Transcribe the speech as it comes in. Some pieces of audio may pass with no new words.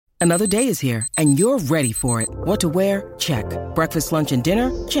Another day is here, and you're ready for it. What to wear? Check. Breakfast, lunch, and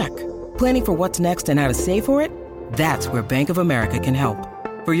dinner? Check. Planning for what's next and how to save for it? That's where Bank of America can help.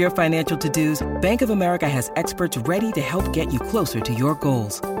 For your financial to-dos, Bank of America has experts ready to help get you closer to your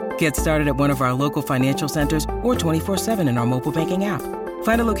goals. Get started at one of our local financial centers or 24/7 in our mobile banking app.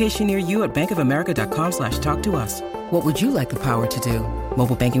 Find a location near you at bankofamerica.com/talktous. What would you like the power to do?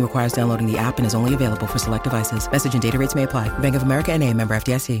 Mobile banking requires downloading the app and is only available for select devices. Message and data rates may apply. Bank of America N.A., member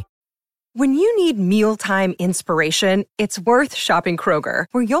FDIC. When you need mealtime inspiration, it's worth shopping Kroger,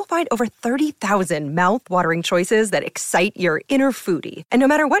 where you'll find over 30,000 mouth-watering choices that excite your inner foodie. And no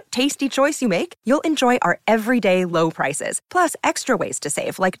matter what tasty choice you make, you'll enjoy our everyday low prices, plus extra ways to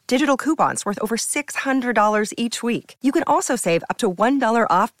save, like digital coupons worth over $600 each week. You can also save up to $1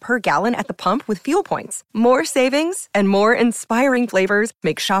 off per gallon at the pump with fuel points. More savings and more inspiring flavors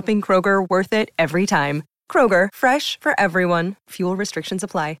make shopping Kroger worth it every time. Kroger, fresh for everyone. Fuel restrictions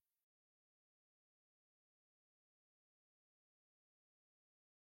apply.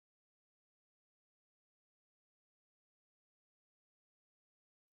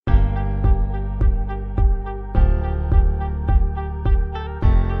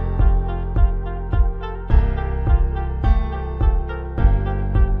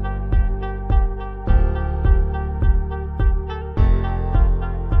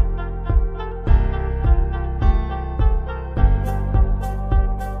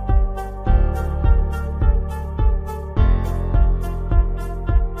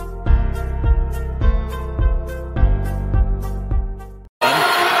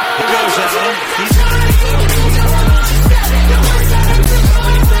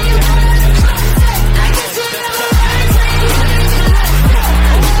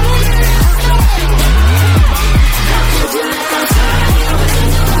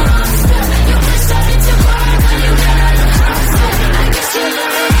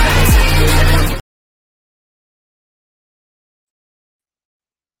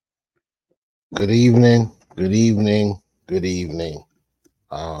 Good evening, good evening, good evening.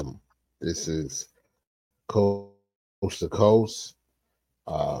 This is Coast to Coast.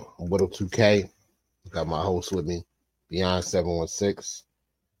 Whittle 2K. Got my host with me, Beyond 716.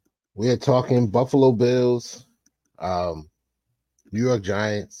 We are talking Buffalo Bills, New York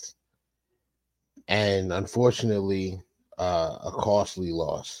Giants, and unfortunately, a costly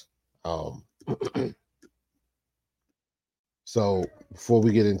loss. So before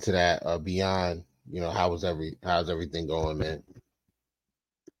we get into that, Beyond, how's everything going, man?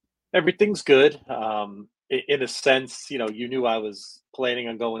 Everything's good. In a sense, you knew I was planning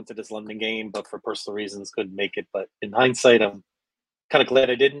on going to this London game, but for personal reasons couldn't make it. But in hindsight, I'm kind of glad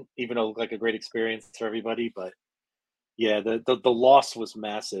I didn't, even though it looked like a great experience for everybody. But yeah, the loss was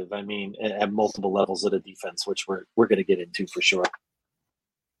massive. I mean, at multiple levels of the defense, which we're going to get into for sure.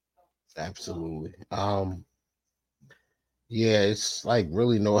 Absolutely. Yeah, it's like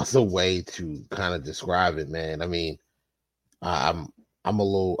really no other way to kind of describe it, man. I mean, I'm a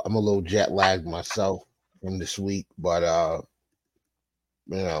little jet lagged myself from this week, but it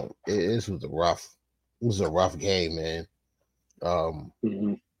was a rough game, man. To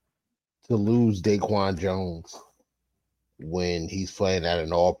lose Daquan Jones when he's playing at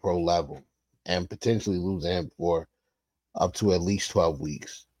an all-pro level and potentially losing him for up to at least 12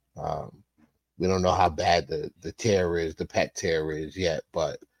 weeks. We don't know how bad the tear is, the pec tear is yet,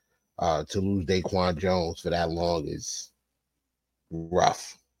 but to lose Daquan Jones for that long is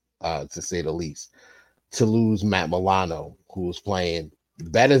rough, to say the least. To lose Matt Milano, who was playing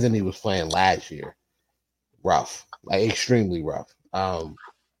better than he was playing last year, rough, like extremely rough.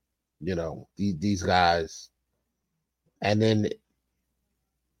 These guys, and then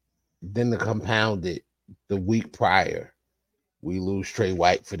to compound it, the week prior, we lose Trey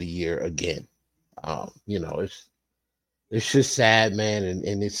White for the year again. It's just sad, man,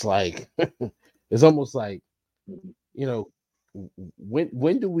 and it's like it's almost like, when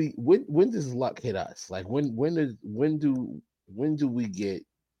does luck hit us? Like when do we get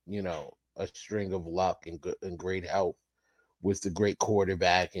a string of luck and great help with the great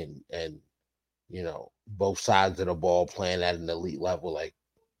quarterback and both sides of the ball playing at an elite level? Like,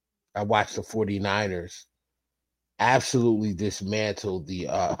 I watched the 49ers absolutely dismantle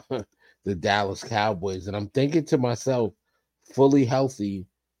the the Dallas Cowboys, and I'm thinking to myself, fully healthy,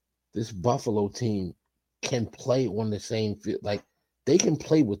 this Buffalo team can play on the same field. Like, they can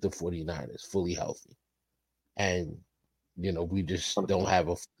play with the 49ers fully healthy, and we just don't have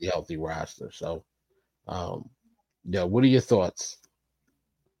a fully healthy roster. So what are your thoughts?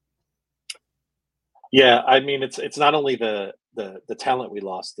 Yeah, I mean, it's not only the the talent we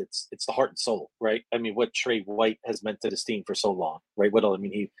lost. It's the heart and soul, right? I mean, what Trey White has meant to this team for so long, right? Whittle, I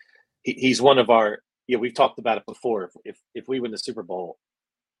mean, he's one of our. We've talked about it before. If we win the Super Bowl,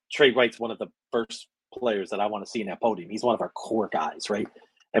 Trey White's one of the first players that I want to see in that podium. He's one of our core guys, right?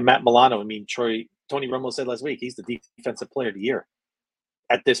 And Matt Milano, I mean, Tony Romo said last week, he's the defensive player of the year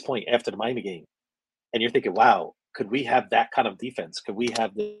at this point after the Miami game. And you're thinking, wow, could we have that kind of defense? Could we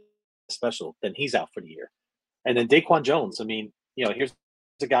have this special? Then he's out for the year. And then Daquan Jones, I mean, here's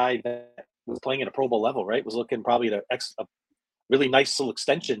a guy that was playing at a Pro Bowl level, right? Was looking probably at a really nice little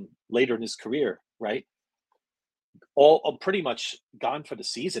extension later in his career, right? All pretty much gone for the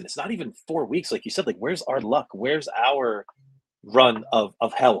season. It's not even 4 weeks, like you said. Like, where's our luck? Where's our run of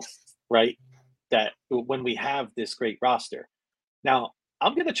health, right? That when we have this great roster. Now,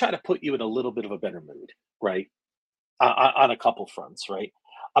 I'm going to try to put you in a little bit of a better mood, right? On a couple fronts, right?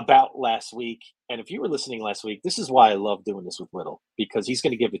 About last week. And if you were listening last week, this is why I love doing this with Whittle, because he's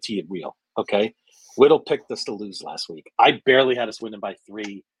going to give it to you real, okay? Whittle picked us to lose last week. I barely had us winning by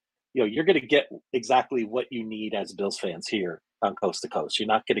 3. You're going to get exactly what you need as Bills fans here on Coast to Coast. You're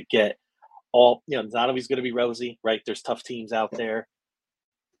not going to get all, it's not always going to be rosy, right? There's tough teams out there.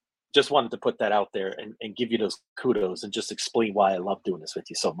 Just wanted to put that out there and give you those kudos and just explain why I love doing this with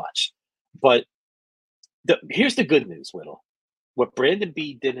you so much. But here's the good news, Whittle. What Brandon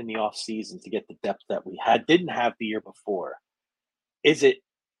B did in the offseason to get the depth that we didn't have the year before, is it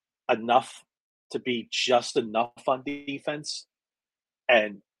enough to be just enough on defense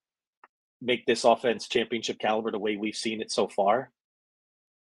and make this offense championship caliber the way we've seen it so far?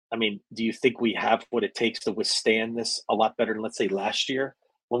 I mean, do you think we have what it takes to withstand this a lot better than, let's say, last year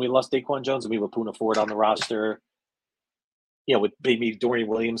when we lost Daquan Jones and we were Poona Ford on the roster? With maybe Dorian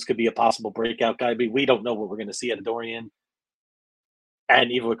Williams could be a possible breakout guy. But we don't know what we're going to see out of Dorian.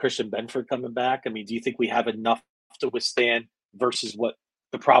 And even with Christian Benford coming back, I mean, do you think we have enough to withstand versus what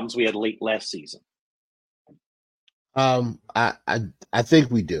the problems we had late last season? I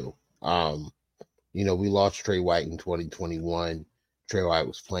think we do. We lost Trey White in 2021. Trey White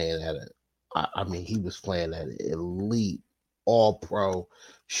was playing he was playing at an elite, all-pro,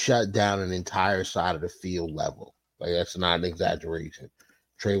 shut down an entire side of the field level. Like, that's not an exaggeration.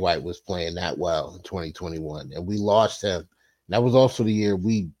 Trey White was playing that well in 2021, and we lost him. That was also the year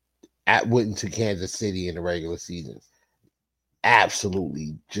we went into Kansas City in the regular season.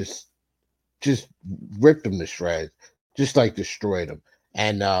 Absolutely, just ripped them to shreds, just like destroyed them.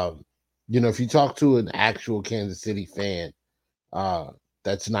 And if you talk to an actual Kansas City fan,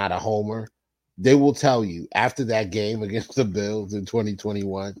 that's not a homer, they will tell you after that game against the Bills in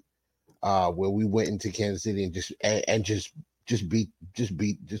 2021, where we went into Kansas City and just beat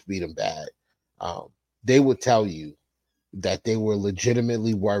them bad. They would tell you that they were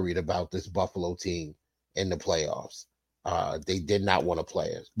legitimately worried about this Buffalo team in the playoffs. They did not want to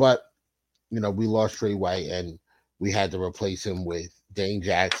play us, but we lost Trey White and we had to replace him with Dane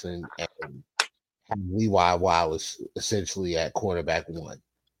Jackson and Levi Wallace essentially at cornerback 1.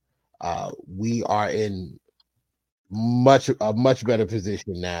 We are in a much better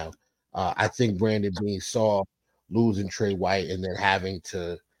position now. I think Brandon Beane saw losing Trey White and then having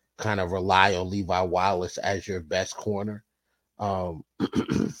to kind of rely on Levi Wallace as your best corner. I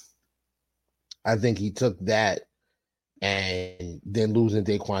think he took that, and then losing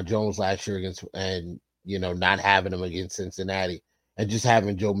Daquan Jones last year not having him against Cincinnati, and just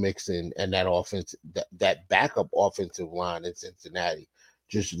having Joe Mixon and that offense, that backup offensive line in Cincinnati,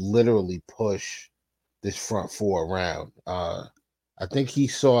 just literally push this front 4 around. I think he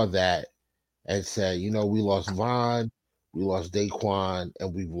saw that and said, we lost Von, we lost Daquan,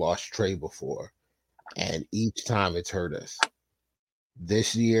 and we've lost Trey before. And each time it's hurt us.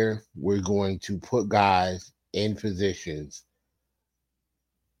 This year, we're going to put guys in positions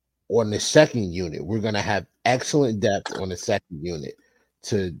on the second unit. We're going to have excellent depth on the second unit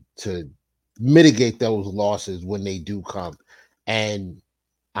to mitigate those losses when they do come. And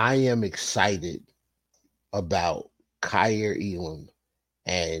I am excited about Kaiir Elam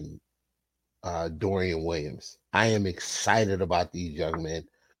and Dorian Williams. I am excited about these young men.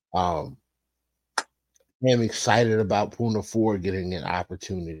 I am excited about Poona Ford getting an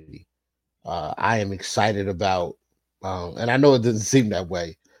opportunity. I am excited about, and I know it doesn't seem that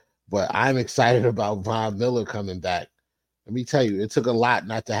way, but I'm excited about Von Miller coming back. Let me tell you, it took a lot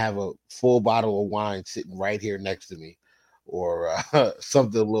not to have a full bottle of wine sitting right here next to me, or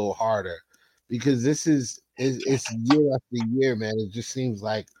something a little harder, because it's year after year, man. It just seems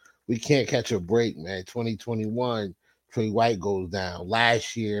like we can't catch a break, man. 2021, Trey White goes down.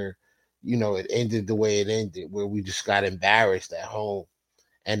 Last year, it ended the way it ended, where we just got embarrassed at home.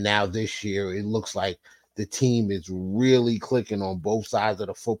 And now this year, it looks like The team is really clicking on both sides of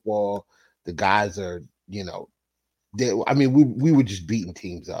the football. The guys are, we were just beating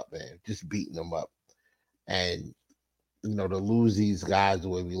teams up, man, just beating them up. And, to lose these guys the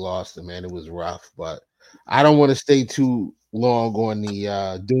way we lost them, man, it was rough. But I don't want to stay too long on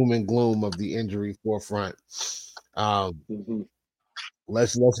the doom and gloom of the injury forefront.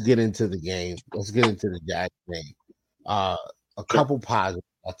 Let's get into the game. Let's get into the Jags game. A couple positives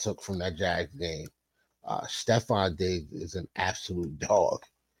I took from that Jags game. Stefon Diggs is an absolute dog.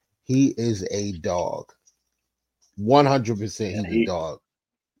 He is a dog. 100% he's a dog.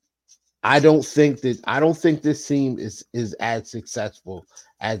 I don't think this team is as successful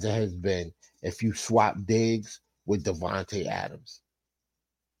as it has been if you swap Diggs with Davante Adams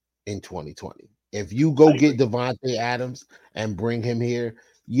in 2020. If you go get Davante Adams and bring him here,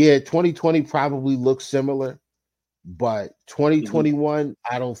 2020 probably looks similar, but 2021,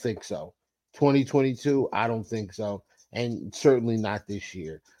 I don't think so. 2022, I don't think so, and certainly not this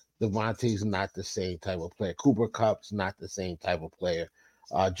year. Davante's not the same type of player. Cooper Kupp's not the same type of player.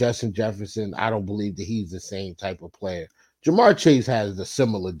 Justin Jefferson, I don't believe that he's the same type of player. Jamar Chase has a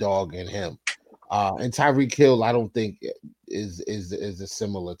similar dog in him. And Tyreek Hill, I don't think is a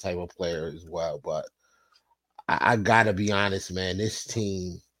similar type of player as well. But I gotta be honest, man. This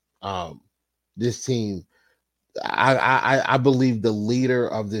team, I believe the leader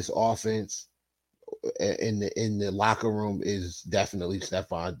of this offense in the locker room is definitely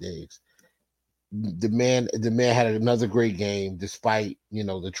Stefon Diggs. The man had another great game, despite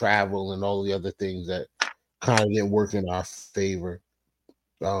the travel and all the other things that kind of didn't work in our favor.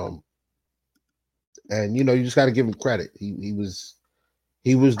 And you just got to give him credit. He was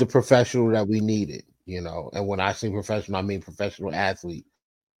the professional that we needed. And when I say professional, I mean professional athlete,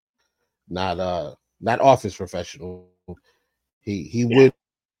 not office professional. He wouldn't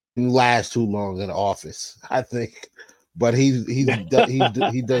last too long in the office, I think, but he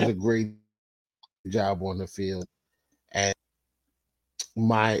does a great job on the field. And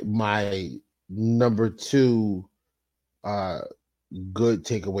my number two good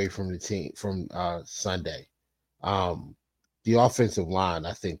takeaway from the team from Sunday, the offensive line,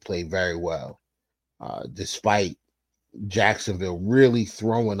 I think, played very well, despite Jacksonville really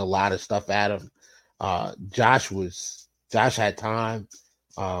throwing a lot of stuff at him. Josh had time.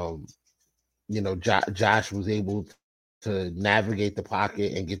 Josh was able to navigate the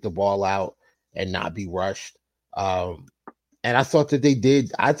pocket and get the ball out and not be rushed. And I thought that they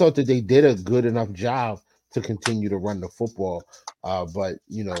did a good enough job to continue to run the football. But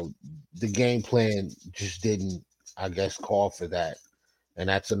the game plan just didn't, I guess, call for that. And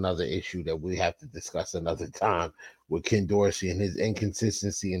that's another issue that we have to discuss another time with Ken Dorsey and his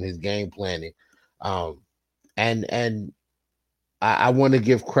inconsistency in his game planning. And I want to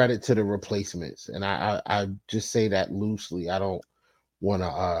give credit to the replacements. And I just say that loosely. I don't want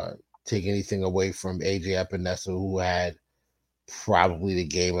to take anything away from AJ Epinesa, who had probably the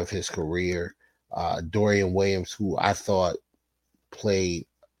game of his career. Dorian Williams, who I thought played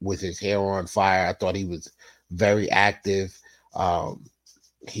with his hair on fire. I thought he was very active.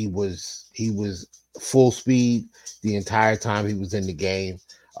 He was full speed the entire time he was in the game.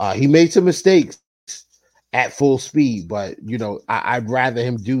 He made some mistakes at full speed, but I'd rather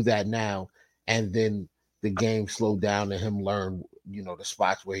him do that now and then the game slow down and him learn the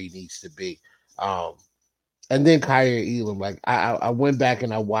spots where he needs to be. And then Kaiir Elam, like I went back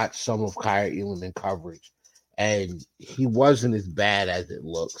and I watched some of Kaiir Elam in coverage, and he wasn't as bad as it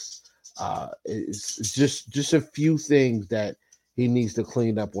looks. It's just a few things that he needs to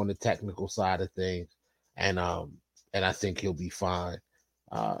clean up on the technical side of things, and I think he'll be fine.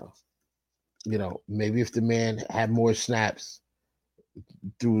 Maybe if the man had more snaps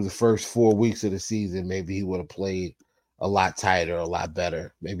through the first 4 weeks of the season, maybe he would have played a lot tighter, a lot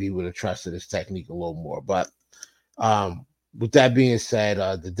better. Maybe he would have trusted his technique a little more. But with that being said,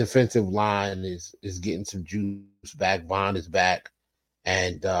 the defensive line is getting some juice back. Vaughn is back.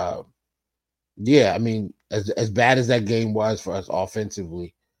 And as bad as that game was for us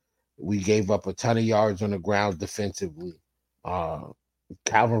offensively, we gave up a ton of yards on the ground defensively.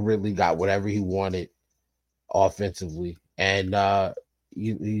 Calvin Ridley got whatever he wanted offensively. And,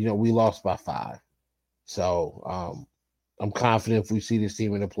 we lost by 5. So I'm confident if we see this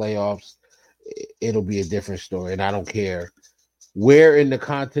team in the playoffs, it'll be a different story. And I don't care where in the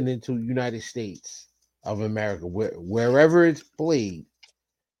continental United States of America, wherever it's played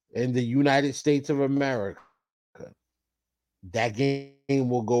in the United States of America, that game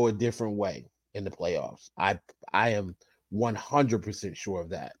will go a different way in the playoffs. I am 100% sure of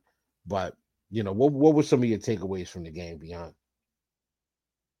that. But, what were some of your takeaways from the game, Beyond?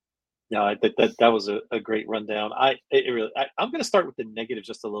 No, I think that was a great rundown. I'm going to start with the negatives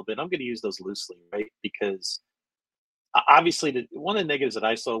just a little bit. I'm going to use those loosely, right? Because obviously, one of the negatives that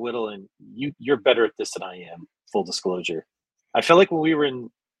I saw, Whittle, and you're better at this than I am. Full disclosure, I felt like when we were in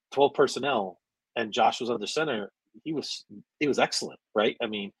 12 personnel and Josh was under center, he was excellent, right? I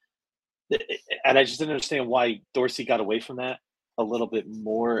mean, and I just didn't understand why Dorsey got away from that a little bit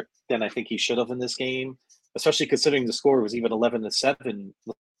more than I think he should have in this game, especially considering the score was even 11-7,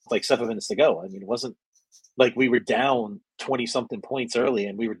 like 7 minutes to go. I mean, it wasn't like we were down 20 something points early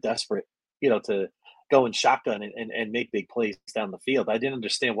and we were desperate, to go in shotgun and make big plays down the field. I didn't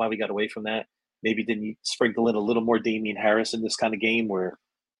understand why we got away from that. Maybe didn't you sprinkle in a little more Damian Harris in this kind of game where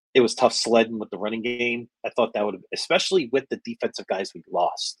it was tough sledding with the running game. I thought that would have, especially with the defensive guys we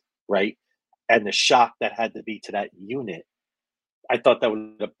lost, right? And the shock that had to be to that unit. I thought that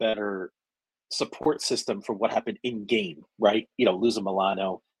would be a better support system for what happened in game, right? Losing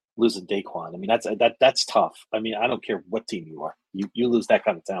Milano, losing Daquan. I mean, that's tough. I mean, I don't care what team you are. You lose that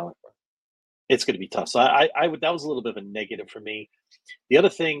kind of talent, it's going to be tough. So I would, that was a little bit of a negative for me. The other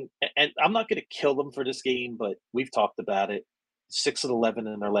thing, and I'm not going to kill them for this game, but we've talked about it.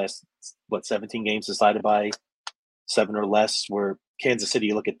 6-11 in their last 17 games decided by 7 or less. Where Kansas City,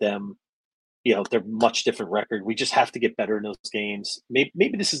 you look at them, they're much different record. We just have to get better in those games.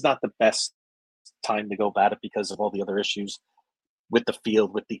 Maybe this is not the best time to go about it because of all the other issues with the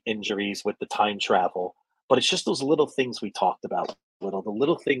field, with the injuries, with the time travel. But it's just those little things we talked about, the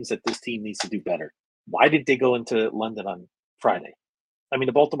little things that this team needs to do better. Why did they go into London on Friday? I mean,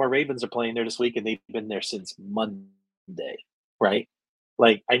 the Baltimore Ravens are playing there this week, and they've been there since Monday, right?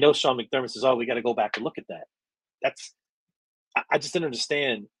 Like, I know Sean McDermott says, we got to go back and look at that. I just didn't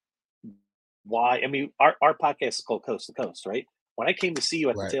understand why. I mean, our podcast is called Coast to Coast, right? When I came to see you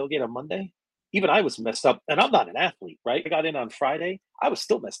at the tailgate on Monday, even I was messed up, and I'm not an athlete, right? I got in on Friday. I was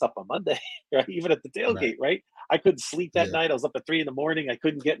still messed up on Monday, right? Even at the tailgate, right? I couldn't sleep that night. I was up at 3 a.m. I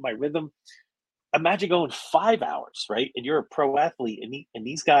couldn't get my rhythm. Imagine going 5 hours, right? And you're a pro athlete, and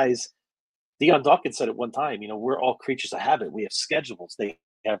these guys, Dion Dawkins said at one time, we're all creatures of habit. We have schedules. They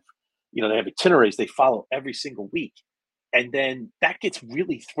have, they have itineraries they follow every single week. And then that gets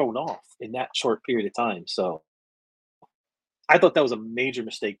really thrown off in that short period of time. So I thought that was a major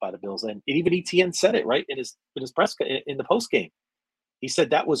mistake by the Bills. And even ETN said it, right, in his press in the post game. He said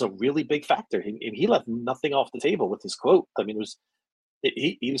that was a really big factor. He left nothing off the table with his quote. I mean,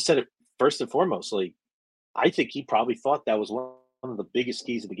 he said it first and foremost. Like, I think he probably thought that was one of the biggest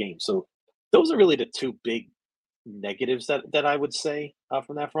keys of the game. So those are really the two big negatives that I would say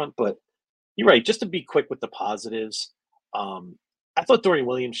from that front. But you're right. Just to be quick with the positives, I thought Dorian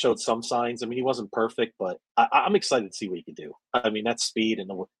Williams showed some signs. I mean, he wasn't perfect, but I'm excited to see what he can do. I mean, that speed and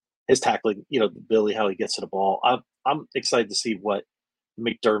his tackling, Billy, how he gets to the ball. I'm excited to see what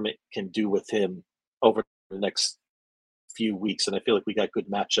McDermott can do with him over the next few weeks. And I feel like we got good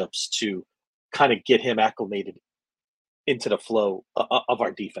matchups to kind of get him acclimated into the flow of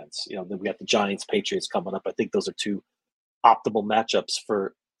our defense. Then we got the Giants, Patriots coming up. I think those are two optimal matchups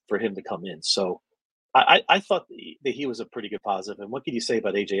for him to come in. So I thought that he was a pretty good positive. And what can you say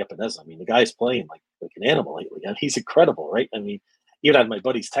about AJ Epinesa? I mean, the guy's playing like an animal lately. I mean, he's incredible, right? I mean, even had my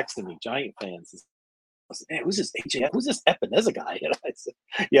buddies texting me, Giant fans. I said, man, who's this AJ? Who's this Epinesa guy? And I said,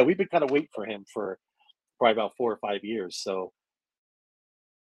 yeah, we've been kind of waiting for him for probably about 4 or 5 years. So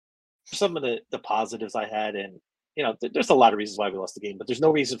some of the positives I had, and there's a lot of reasons why we lost the game, but there's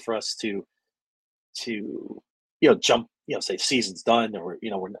no reason for us to jump, say season's done, or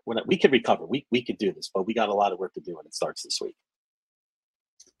we're not, we can recover. We could do this, but we got a lot of work to do when it starts this week.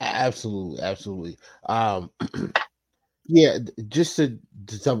 Absolutely. Yeah, just to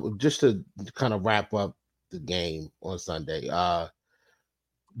kind of wrap up the game on Sunday.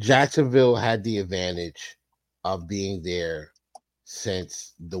 Jacksonville had the advantage of being there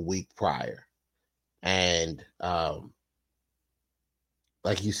since the week prior, and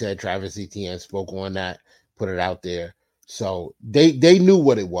like you said, Travis Etienne spoke on that, put it out there. So they knew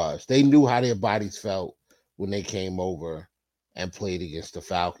what it was. They knew how their bodies felt when they came over and played against the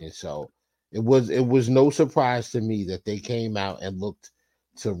Falcons. So it was no surprise to me that they came out and looked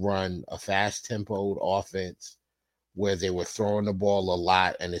to run a fast-tempoed offense where they were throwing the ball a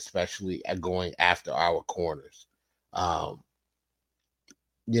lot, and especially going after our corners. Benford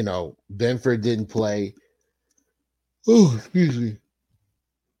didn't play. Oh, excuse me.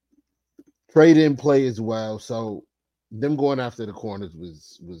 Trey didn't play as well, so them going after the corners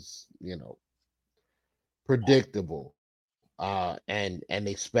was predictable, and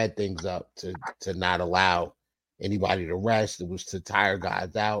they sped things up to not allow anybody to rest. It was to tire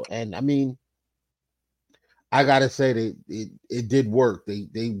guys out, and I mean, I gotta say that it did work.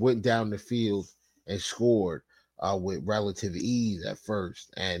 They went down the field and scored with relative ease at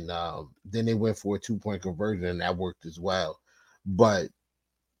first, and then they went for a 2-point conversion, and that worked as well. But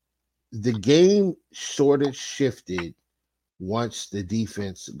the game sort of shifted once the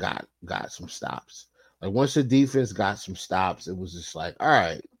defense got some stops. Like once the defense got some stops, it was just like, all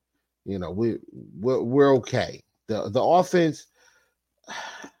right, we're okay. The offense.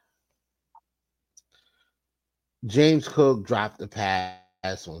 James Cook dropped the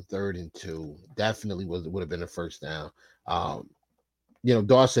pass on 3rd and 2. Definitely would have been a first down.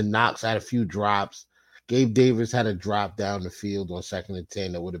 Dawson Knox had a few drops. Gabe Davis had a drop down the field on 2nd and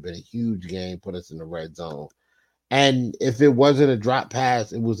 10. That would have been a huge game, put us in the red zone. And if it wasn't a drop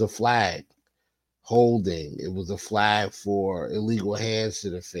pass, it was a flag holding. It was a flag for illegal hands to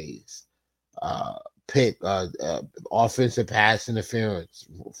the face. Offensive pass interference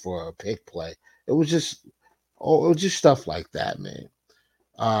for a pick play. It was just stuff like that, man.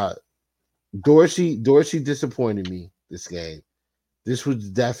 Dorsey disappointed me this game. This was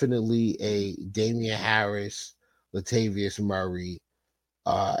definitely a Damian Harris, Latavius Murray,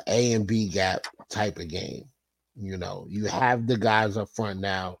 A and B gap type of game. You have the guys up front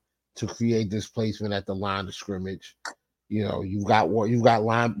now to create displacement at the line of scrimmage. You've got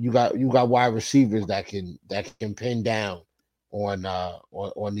wide receivers that can pin down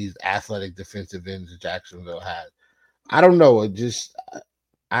on these athletic defensive ends that Jacksonville had. I don't know. It just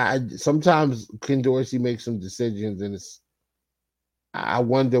I sometimes Ken Dorsey makes some decisions, and I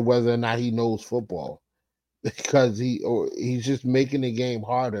wonder whether or not he knows football because he's just making the game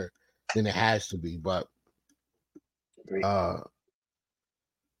harder than it has to be. But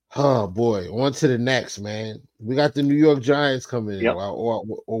oh boy, on to the next, man. We got the New York Giants coming in, or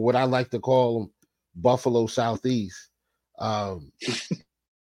what I like to call them, Buffalo Southeast.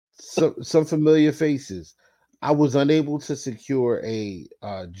 Some familiar faces. I was unable to secure a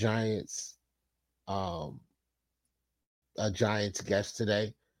Giants guest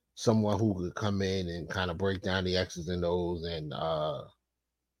today. Someone who could come in and kind of break down the X's and O's and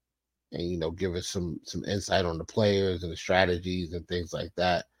give us some insight on the players and the strategies and things like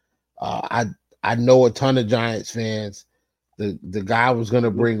that. I know a ton of Giants fans. The guy I was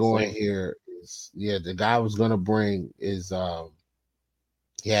gonna bring on here the guy I was gonna bring is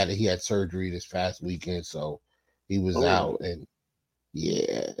he had surgery this past weekend, so he was out, and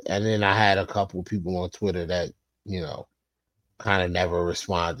and then I had a couple people on Twitter that kind of never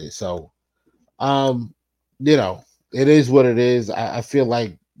responded. So it is what it is. I feel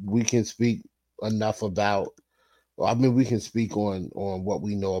like we can speak enough about. We can speak on what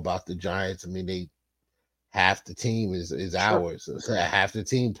we know about the Giants. Half the team is ours. So half the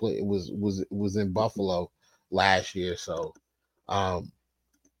team was in Buffalo last year. So Brian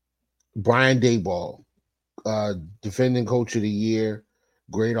Daboll, defending coach of the year,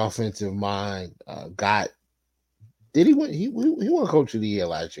 great offensive mind. Did he win? He won coach of the year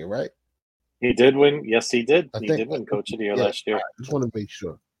last year, right? He did win. Yes, he did. He did win coach of the year last year. I just want to make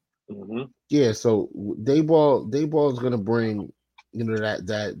sure. Mm-hmm. Yeah, so Daboll is going to bring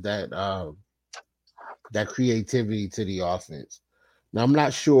that creativity to the offense. Now I'm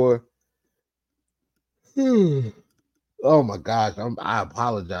not sure. Oh my gosh, I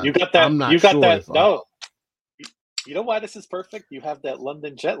apologize. You got that. I'm not you got sure that. No. You know why this is perfect? You have that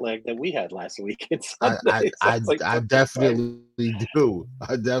London jet lag that we had last week. I definitely do.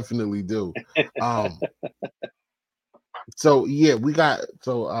 I definitely do. So yeah,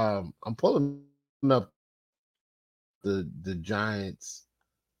 I'm pulling up the Giants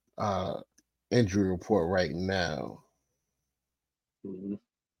injury report right now. Mm-hmm.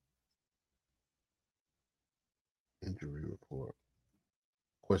 Injury report.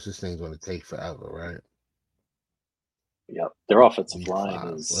 Of course, this thing's going to take forever, right? Yep, their offensive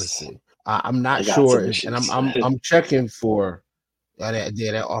line is. Let's see. I'm not sure, and I'm checking for.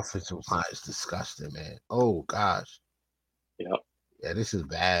 That offensive line is disgusting, man. Oh gosh. Yep. Yeah, this is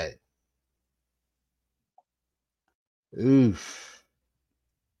bad. Oof.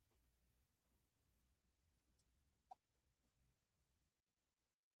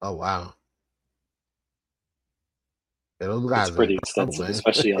 Oh wow. Yeah, those guys it's pretty extensive,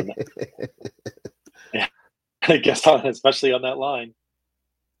 especially on that. Yeah, I guess especially on that line.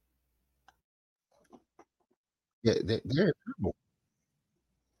 Yeah, they're terrible.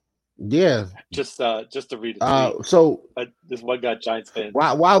 Yeah. Just to read it. So this one guy, Giants fan.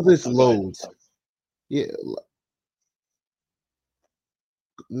 While this loads, yeah.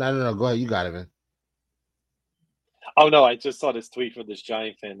 No. Go ahead. You got it, man. Oh no, I just saw this tweet from this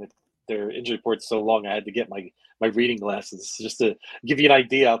Giant fan that their injury report's so long I had to get my reading glasses just to give you an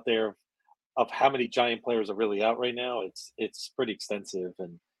idea out there of how many Giant players are really out right now, it's pretty extensive.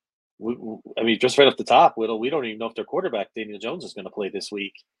 And I mean, just right off the top, Whittle, we don't even know if their quarterback Daniel Jones is going to play this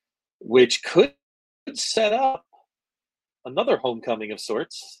week, which could set up another homecoming of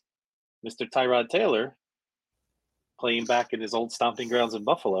sorts. Mr. Tyrod Taylor playing back in his old stomping grounds in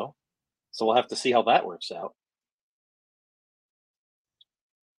Buffalo. So we'll have to see how that works out.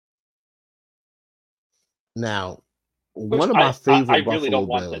 Now, one of my favorite I really Buffalo don't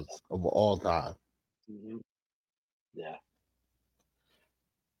want Bills that. of all time. Mm-hmm. Yeah.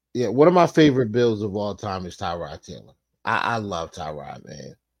 Yeah, one of my favorite Bills of all time is Tyrod Taylor. I love Tyrod,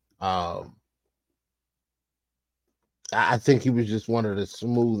 man. I think he was just one of the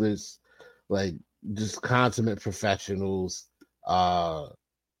smoothest, like just consummate professionals.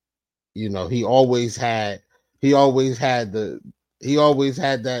 You know, he always had that, he always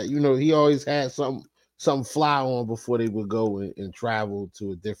had some fly on before they would go and travel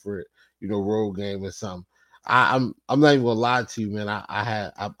to a different, road game or something. I'm not even gonna lie to you, man.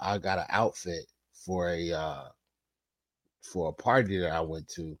 I got an outfit for a party that I went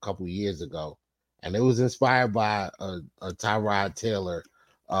to a couple years ago, and it was inspired by a Tyrod Taylor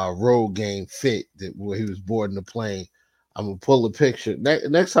road game fit where he was boarding the plane. I'm gonna pull a picture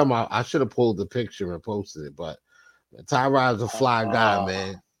next time. I should have pulled the picture and posted it, but Tyrod's a fly guy,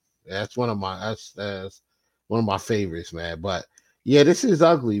 man. That's one of my favorites, man. But yeah, this is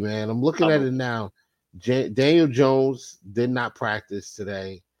ugly, man. I'm looking at it now. Daniel Jones did not practice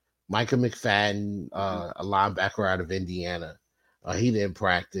today. Micah McFadden, a linebacker out of Indiana, he didn't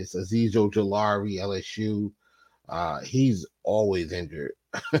practice. Azeez Ojulari, LSU, he's always injured.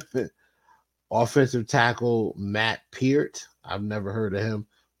 Offensive tackle Matt Peart, I've never heard of him.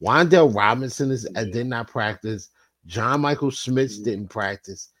 Wan'Dale Robinson did not practice. John Michael Schmitz didn't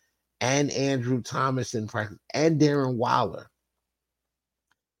practice, and Andrew Thomas didn't practice, and Darren Waller.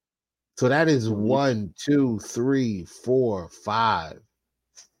 So that is 1, 2, 3, 4, 5,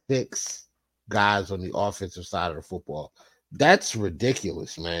 6 guys on the offensive side of the football. That's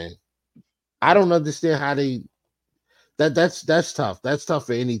ridiculous, man. I don't understand how they. That's tough. That's tough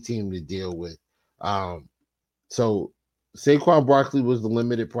for any team to deal with. So Saquon Barkley was the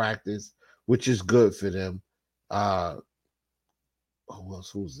limited practice, which is good for them.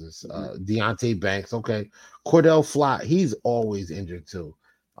 Who's this? Deonte Banks. Okay. Cordell Flott, he's always injured too.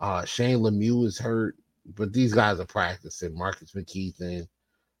 Shane Lemieux is hurt, but these guys are practicing. Marcus McKeithen,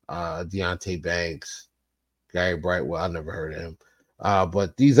 Deonte Banks, Gary Brightwell. I never heard of him.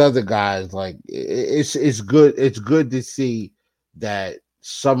 But these other guys, like it's good. It's good to see that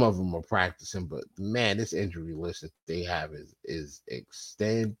some of them are practicing. But man, this injury list that they have is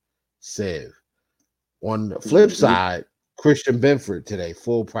extensive. On the flip side, Christian Benford today,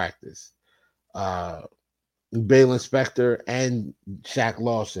 full practice. Balen Spector and Shaq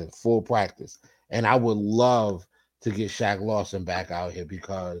Lawson, full practice. And I would love to get Shaq Lawson back out here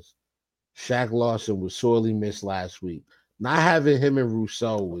because Shaq Lawson was sorely missed last week. Not having him and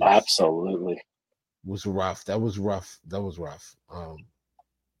Rousseau was rough. That was rough.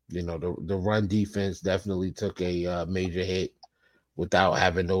 The run defense definitely took a major hit without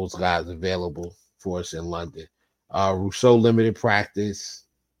having those guys available for us in London. Rousseau limited practice.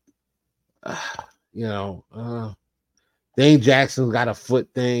 Dane Jackson's got a foot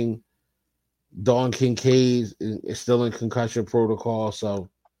thing. Dawn Kincaid is still in concussion protocol. So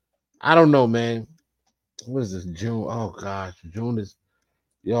I don't know, man. What is this? June? Oh gosh, June is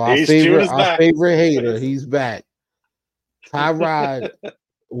our favorite hater. He's back. Tyrod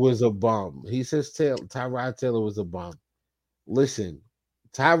was a bum. He says Tyrod Taylor was a bum. Listen,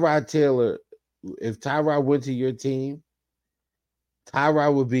 Tyrod Taylor, if Tyrod went to your team,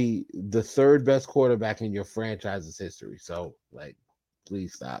 Tyrod would be the third best quarterback in your franchise's history. So,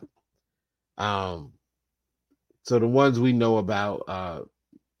 please stop. So the ones we know about,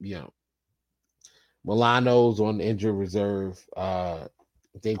 Milano's on injured reserve,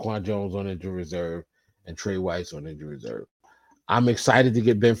 Daquan Jones on injured reserve, and Trey White's on injured reserve. I'm excited to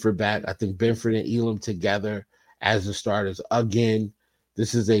get Benford back. I think Benford and Elam together as the starters again.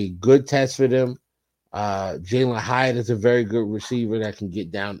 This is a good test for them. Jalen Hyatt is a very good receiver that can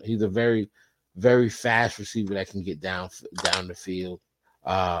get down. He's a very, very fast receiver that can get down the field.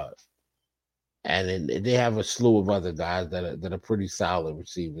 And then they have a slew of other guys that are pretty solid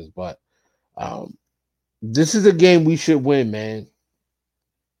receivers. But this is a game we should win, man.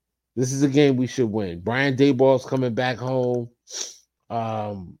 This is a game we should win. Brian Daboll's coming back home.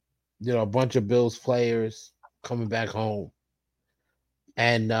 A bunch of Bills players coming back home.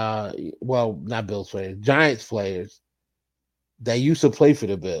 And, not Bills players, Giants players that used to play for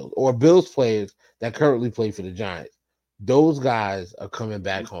the Bills, or Bills players that currently play for the Giants. those guys are coming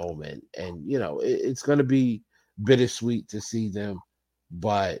back home, and it's going to be bittersweet to see them,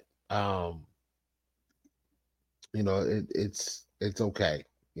 but it's okay.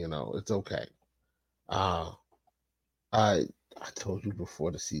 It's okay. I I told you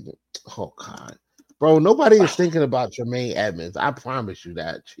before the season. Oh God, bro, nobody is thinking about Tremaine Edmonds. I promise you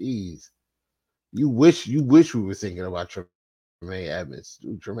that. Jeez, you wish we were thinking about Tremaine Edmonds.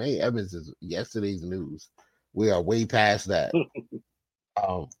 Dude, Tremaine Edmonds is yesterday's news. We are way past that.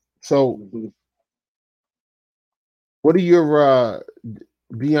 So what are your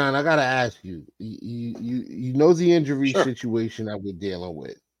Beyond? I gotta ask you. You know the injury Sure. situation that we're dealing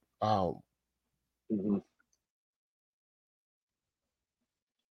with.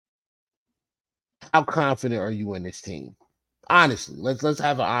 How confident are you in this team? Honestly, let's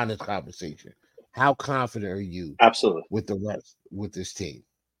have an honest conversation. How confident are you Absolutely. with this team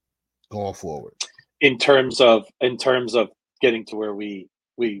going forward? In terms of getting to where we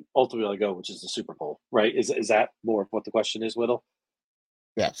ultimately go, which is the Super Bowl, right? Is that more of what the question is, Whittle?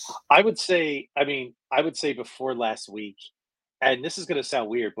 Yes. I would say before last week, and this is going to sound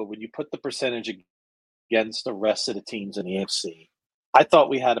weird, but when you put the percentage against the rest of the teams in the AFC, I thought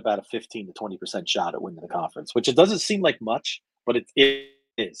we had about a 15 to 20% shot at winning the conference, which it doesn't seem like much, but it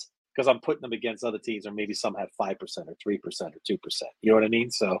is, because I'm putting them against other teams, or maybe some have 5% or 3% or 2%. You know what I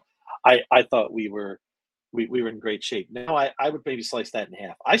mean? So I thought we were in great shape. Now I would maybe slice that in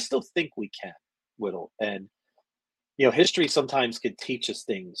half. I still think we can, Whittle, and history sometimes can teach us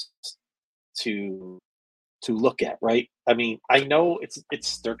things to look at, right? I mean, I know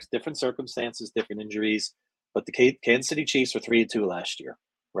it's different circumstances, different injuries, but the Kansas City Chiefs were 3-2 last year,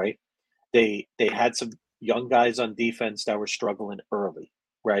 right? They had some young guys on defense that were struggling early,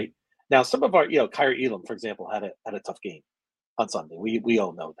 right? Now, some of our, Kyrie Elam, for example, had a tough game on Sunday. We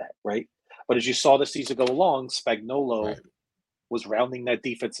all know that, right? But as you saw the season go along, Spagnuolo Right. was rounding that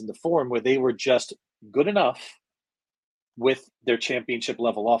defense into form where they were just good enough with their championship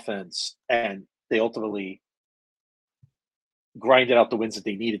level offense, and they ultimately grinded out the wins that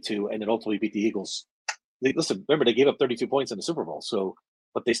they needed to, and then ultimately beat the Eagles. Remember, they gave up 32 points in the Super Bowl,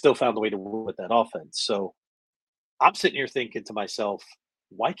 but they still found a way to win with that offense. So I'm sitting here thinking to myself,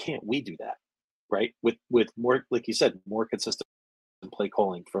 why can't we do that, right? With more, like you said, more consistent play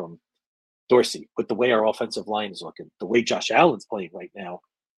calling from Dorsey, with the way our offensive line is looking, the way Josh Allen's playing right now,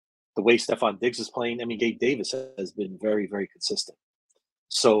 the way Stephon Diggs is playing. I mean, Gabe Davis has been very, very consistent.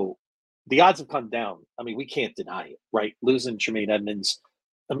 So the odds have come down. I mean, we can't deny it, right? Losing Tremaine Edmonds,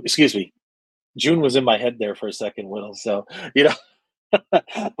 excuse me, June was in my head there for a second, Will. So,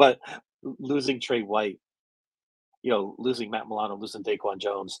 but losing Trey White, losing Matt Milano, losing Daquan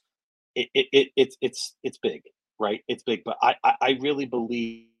Jones, it's big, right? It's big. But I really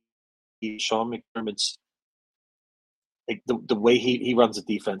believe Sean McDermott's, like, the way he runs the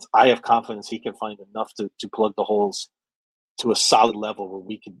defense. I have confidence he can find enough to plug the holes to a solid level where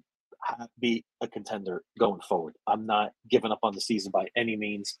we can be a contender going forward. I'm not giving up on the season by any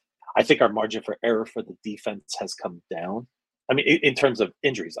means. I think our margin for error for the defense has come down. I mean, in terms of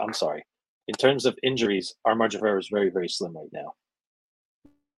injuries, I'm sorry. In terms of injuries, our margin for error is very, very slim right now.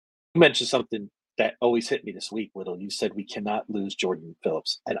 You mentioned something that always hit me this week, Whittle. You said we cannot lose Jordan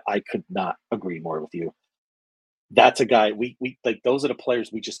Phillips, and I could not agree more with you. That's a guy we like. Those are the players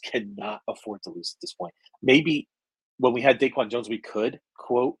we just cannot afford to lose at this point. Maybe when we had Daquan Jones, we could,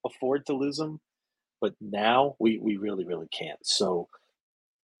 quote, afford to lose him, but now we really, really can't. So,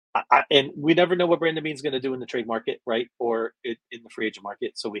 and we never know what Brandon Beane's going to do in the trade market, right, or in the free agent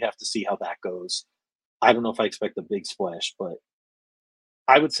market. So we have to see how that goes. I don't know if I expect a big splash, but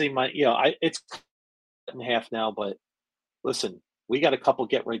I would say it's cut in half now. But listen, we got a couple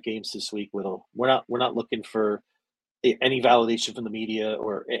get right games this week. We're not looking for any validation from the media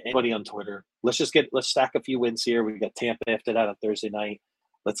or anybody on Twitter. Let's stack a few wins here. We got Tampa after that on Thursday night.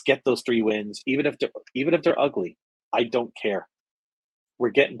 Let's get those 3 wins, even if they're ugly. I don't care. We're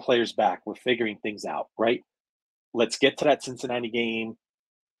getting players back. We're figuring things out, right? Let's get to that Cincinnati game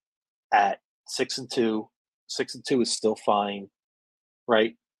at 6-2. 6-2 is still fine,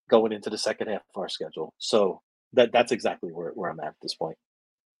 right? Going into the second half of our schedule. So that's exactly where I'm at this point.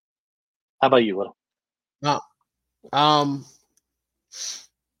 How about you, Will? I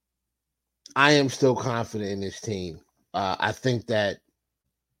am still confident in this team. I think that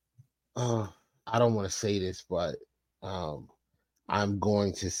I don't want to say this, but I'm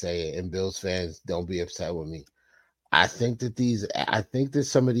going to say it, and Bills fans, don't be upset with me. I think that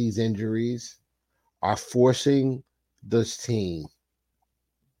some of these injuries are forcing this team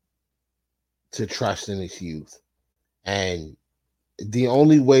to trust in its youth. And the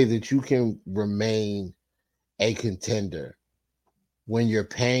only way that you can remain a contender when you're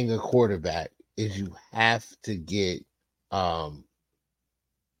paying a quarterback is you have to get quality.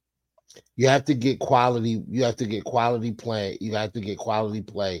 You have to get quality play. You have to get quality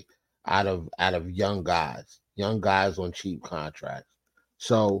play out of young guys on cheap contracts.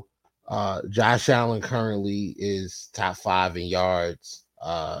 So Josh Allen currently is top 5 in yards,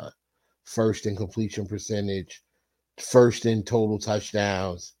 first in completion percentage, first in total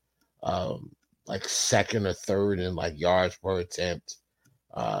touchdowns, like second or third in like yards per attempt.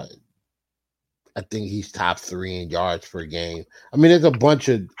 I think he's top 3 in yards per game. I mean, there's a bunch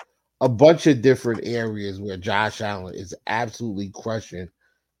of different areas where Josh Allen is absolutely crushing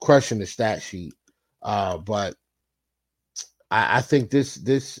the stat sheet. But I think this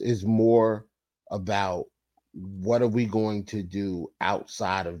is more about what are we going to do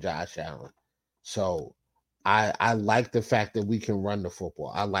outside of Josh Allen. So I like the fact that we can run the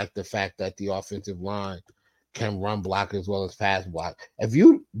football. I like the fact that the offensive line can run block as well as pass block. If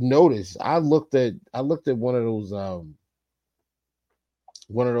you notice, I looked at one of those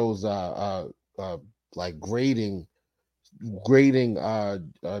like grading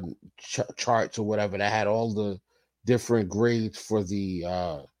charts or whatever that had all the different grades for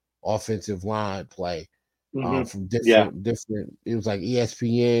the offensive line play from different. It was like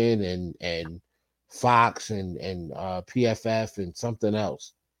ESPN and Fox and PFF and something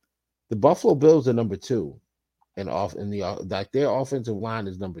else. The Buffalo Bills are number 2 like their offensive line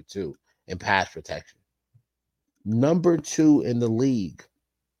is number 2 in pass protection. Number 2 in the league.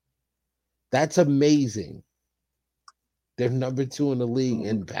 That's amazing. They're number 2 in the league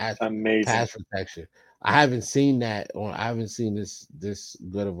in pass protection. I haven't seen that, or I haven't seen this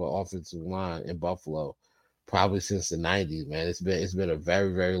good of an offensive line in Buffalo probably since the 90s, man. It's been a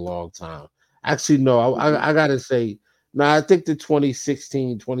very, very long time. Actually, no, I gotta say, no, I think the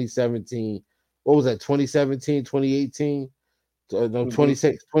 2016, 2017, what was that, 2017, 2018? No,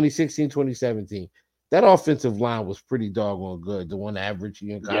 2016, 2017. That offensive line was pretty doggone good. The one that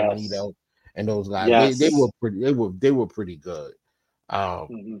Richie Incognito and those guys, they were pretty good.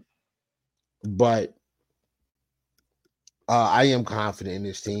 But I am confident in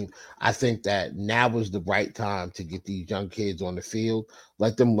this team. I think that now is the right time to get these young kids on the field.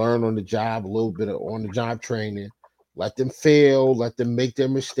 Let them learn on the job, a little bit of on-the-job training. Let them fail. Let them make their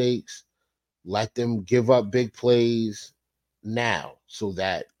mistakes. Let them give up big plays now, so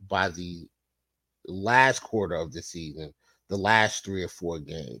that by the last quarter of the season, the last 3 or 4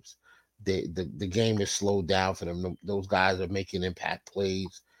 games, the game is slowed down for them. Those guys are making impact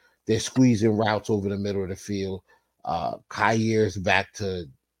plays. They're squeezing routes over the middle of the field. Kyrie's back to,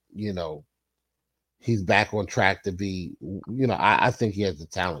 he's back on track to be, I think he has the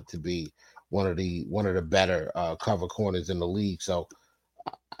talent to be one of the better cover corners in the league. So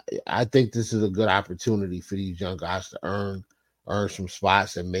I think this is a good opportunity for these young guys to earn some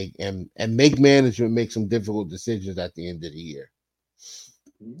spots and make management make some difficult decisions at the end of the year.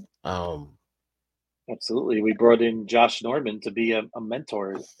 Absolutely. We brought in Josh Norman to be a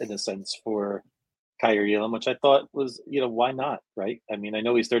mentor in a sense for Kyrie Elam, which I thought was, why not, right? I mean, I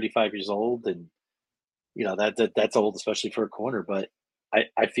know he's 35 years old and, that's old, especially for a corner, but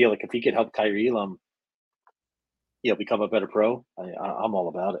I feel like if he could help Kyrie Elam, become a better pro, I'm all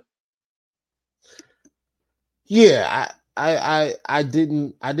about it. Yeah, I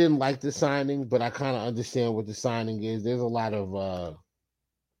didn't like the signing, but I kind of understand what the signing is. There's a lot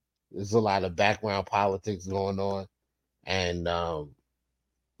of background politics going on, and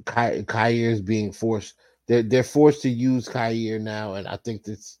Kyrie is being forced. They're forced to use Kyrie now, and I think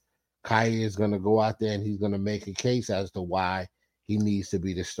this Kyrie is going to go out there and he's going to make a case as to why he needs to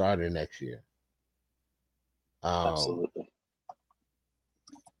be the starter next year. Absolutely.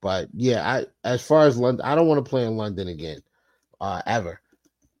 But yeah, as far as London, I don't want to play in London again, ever.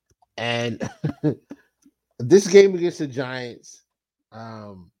 And this game against the Giants,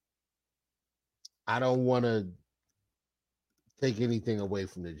 I don't want to take anything away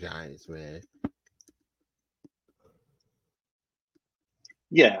from the Giants, man.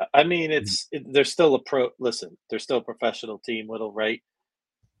 Yeah, I mean, they're still they're still a professional team, Little, right?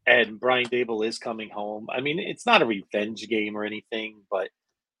 And Brian Dable is coming home. I mean, it's not a revenge game or anything, but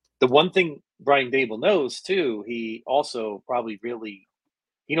the one thing Brian Dable knows too, he also probably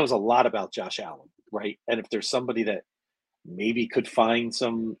he knows a lot about Josh Allen, right? And if there's somebody that maybe could find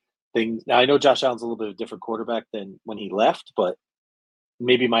some things. Now I know Josh Allen's a little bit of a different quarterback than when he left, but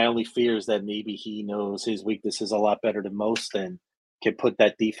maybe my only fear is that maybe he knows his weaknesses a lot better than most and can put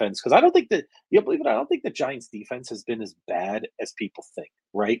that defense. Because I don't think that believe it, I don't think the Giants defense has been as bad as people think,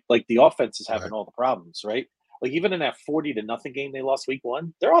 right? Like the offense is having all the problems, right? Like even in that 40-0 game they lost week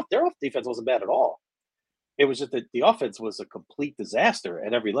 1, their off defense wasn't bad at all. It was just that the offense was a complete disaster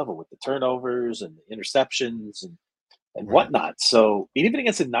at every level with the turnovers and the interceptions and Right. whatnot. So even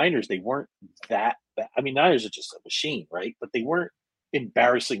against the Niners, they weren't that bad. I mean, Niners are just a machine, right? But they weren't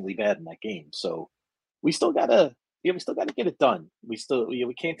embarrassingly bad in that game. So we still gotta, we still gotta get it done. We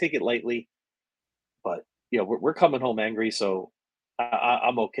can't take it lightly. But we're coming home angry, so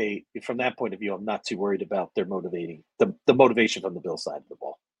I'm okay from that point of view. I'm not too worried about their motivating the motivation from the Bill side of the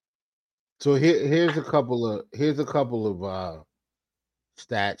ball. So here's a couple of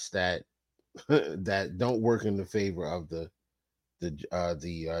stats that that don't work in the favor of the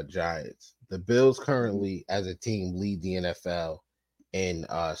Giants. The Bills currently, as a team, lead the NFL in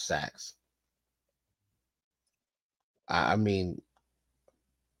sacks. I mean,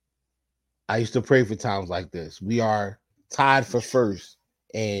 I used to pray for times like this. We are tied for first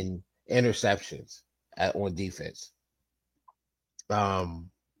in interceptions on defense. I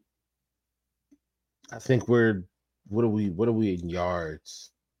think we're what are we in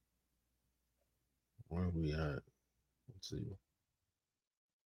yards? Where are we at? Let's see.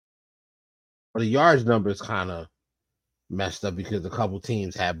 Well, the yards number is kind of messed up because a couple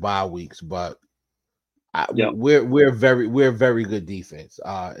teams had bye weeks, but Yep. we're very good defense.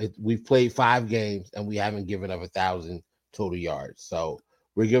 We've played 5 games and we haven't given up 1,000 total yards. So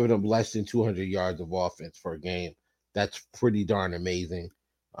we're giving them less than 200 yards of offense per game. That's pretty darn amazing.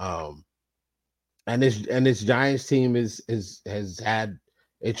 And this Giants team has had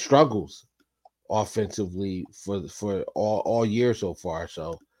its struggles offensively for all year so far.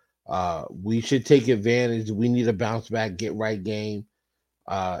 So we should take advantage. We need a bounce back, get right game.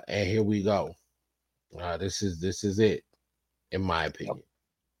 And here we go. This is it, in my opinion.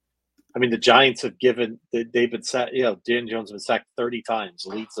 I mean, the Giants have they've been sacked. Dan Jones has been sacked 30 times,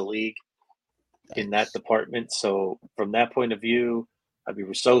 leads the league in that department. So from that point of view, I mean,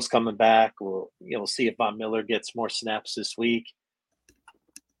 Rousseau's coming back. We'll see if Von Miller gets more snaps this week.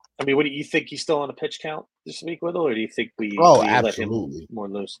 I mean, what do you think? He's still on a pitch count this week, Whittle, or do you think we let him more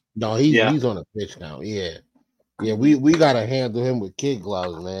loose? No, he's on a pitch count. Yeah. We gotta handle him with kid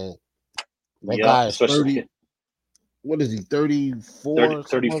gloves, man. That guy is 30. What is he? 34.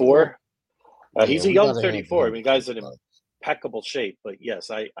 34. He's a young 34. I mean, guy's in impeccable shape. But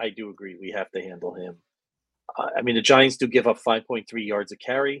yes, I do agree. We have to handle him. I mean, the Giants do give up 5.3 yards a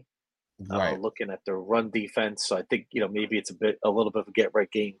carry. Right. Looking at their run defense, so I think maybe it's a little bit of a get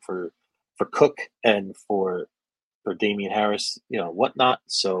right game for Cook and for Damian Harris, whatnot.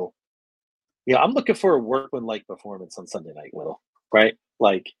 So I'm looking for a workmanlike performance on Sunday night, Whittle. Right?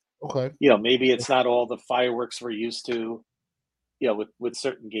 Like, okay, maybe it's not all the fireworks we're used to. With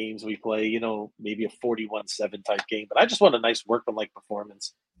certain games we play, maybe a 41-7 type game. But I just want a nice workmanlike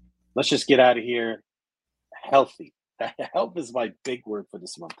performance. Let's just get out of here healthy. Health is my big word for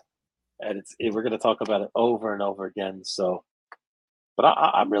this month. And we're going to talk about it over and over again. So, but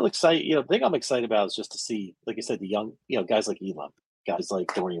I'm really excited. The thing I'm excited about is just to see, like I said, the young, guys like Elam, guys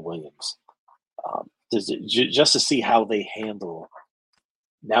like Dorian Williams, just to see how they handle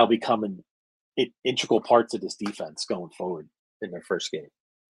now becoming integral parts of this defense going forward in their first game.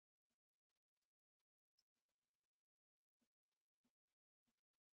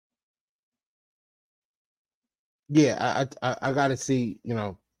 Yeah, I got to see.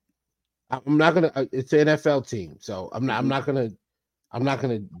 I'm not gonna. It's an NFL team, so I'm not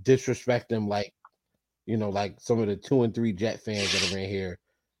gonna disrespect them like some of the 2 and 3 Jet fans that are in here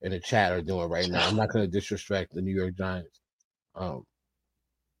in the chat are doing right now. I'm not gonna disrespect the New York Giants. I'm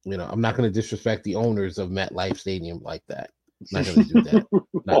not gonna disrespect the owners of MetLife Stadium like that. I'm not gonna do that.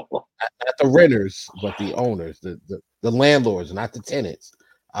 not the renters, but the owners, the landlords, not the tenants.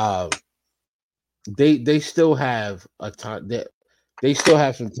 They still have a ton. They still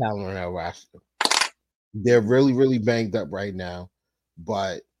have some talent on our roster. They're really, really banged up right now,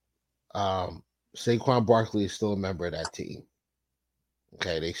 but Saquon Barkley is still a member of that team.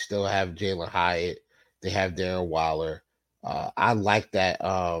 Okay, they still have Jalen Hyatt. They have Darren Waller. I like that.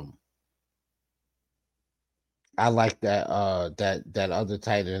 I like that. That other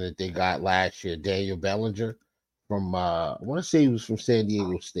tight end that they got last year, Daniel Bellinger, from I want to say he was from San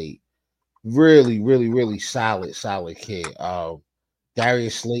Diego State. Really, really, really solid kid.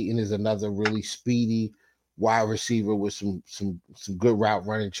 Darius Slayton is another really speedy wide receiver with some good route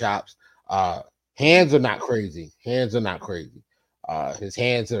running chops. Hands are not crazy. His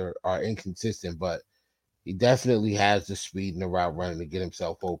hands are inconsistent, but he definitely has the speed and the route running to get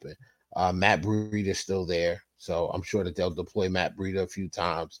himself open. Matt Breida is still there, so I'm sure that they'll deploy Matt Breida a few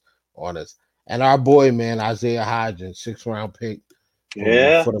times on us. And our boy, man, Isaiah Hodgins, 6th-round pick. For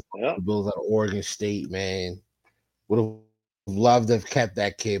the Bills out of Oregon State, man. Would have loved to have kept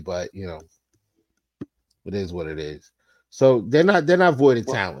that kid, but It is what it is. So they're not void of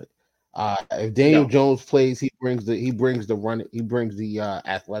talent. If Daniel No. Jones plays, he brings the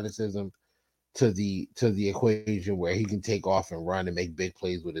athleticism to the equation where he can take off and run and make big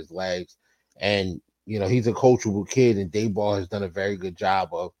plays with his legs. And he's a coachable kid, and Dayball has done a very good job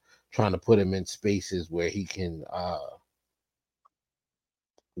of trying to put him in spaces where he can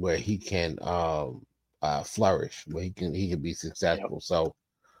flourish, where he can be successful. Yep. So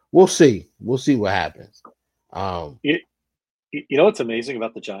we'll see what happens. You, you know what's amazing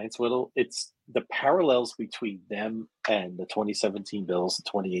about the Giants, Whittle? It's the parallels between them and the 2017 Bills, the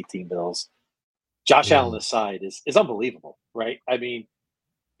 2018 Bills. Josh Allen Mhm. aside is unbelievable, right? I mean,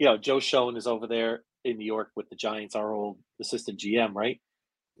 Joe Schoen is over there in New York with the Giants, our old assistant GM, right?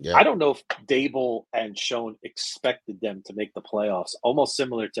 Yeah. I don't know if Dable and Schoen expected them to make the playoffs, almost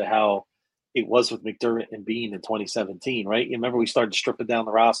similar to how it was with McDermott and Bean in 2017, right? You remember we started stripping down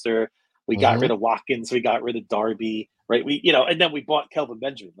the roster. We got rid of Watkins. We got rid of Darby, right? And then we bought Kelvin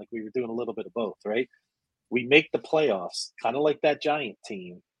Benjamin. Like we were doing a little bit of both, right? We make the playoffs, kind of like that Giant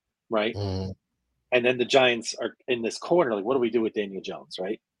team, right? Mhm. And then the Giants are in this corner. Like, what do we do with Daniel Jones,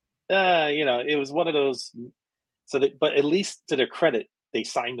 right? It was one of those. But at least to their credit, they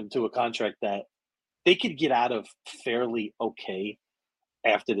signed him to a contract that they could get out of fairly okay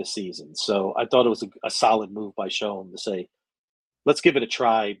after the season. So I thought it was a solid move by Schoen to say, let's give it a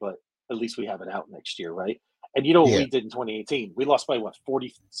try, but at least we have it out next year, right? And you know what Yeah. we did in 2018? We lost by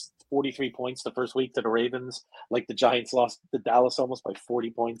 43 points the first week to the Ravens. Like the Giants lost to Dallas almost by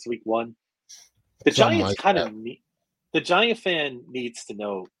 40 points week one. The Something Giants like kind that. of need the Giant fan needs to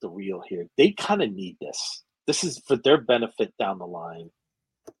know the real here. They kind of need this. This is for their benefit down the line.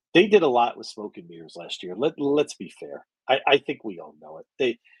 They did a lot with smoke and mirrors last year. Let's be fair. I think we all know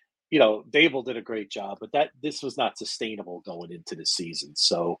it. Dable did a great job, but this was not sustainable going into the season.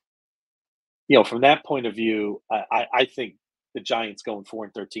 So, from that point of view, I think the Giants going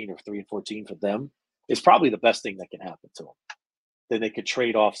 4-13 or 3-14 for them is probably the best thing that can happen to them. Then they could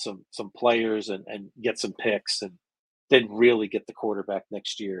trade off some players and get some picks, and then really get the quarterback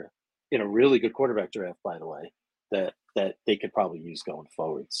next year in a really good quarterback draft, by the way, that they could probably use going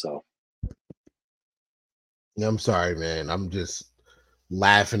forward. So I'm sorry, man. I'm just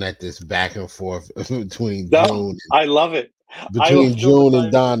laughing at this back and forth between no, June I love it. I will between fill the June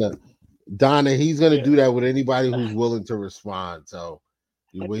and time in. Donna. Donna, he's gonna Yeah, do that with anybody who's willing to respond. So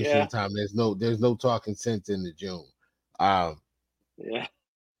you're wasting yeah, time. There's no talking sense in the June. Um, yeah.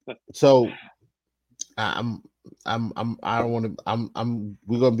 so I'm I don't want to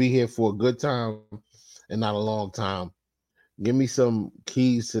we're gonna be here for a good time and not a long time. Give me some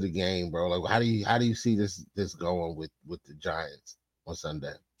keys to the game, bro. Like how do you see this going with the Giants on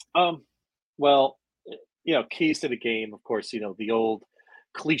Sunday? Um, well, keys to the game, of course, the old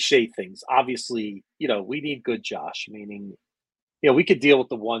cliche things. Obviously, we need good Josh, meaning, we could deal with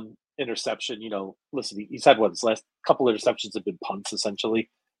the one interception. Listen, he's had his last couple interceptions have been punts essentially.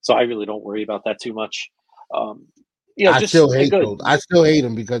 So I really don't worry about that too much. Um, I just still a hate good. those. I still hate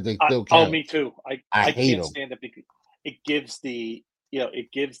them because they still count. Me too. I I hate can't them. stand it because it gives the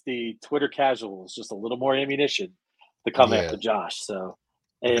Twitter casuals just a little more ammunition to come Yeah, after Josh. So,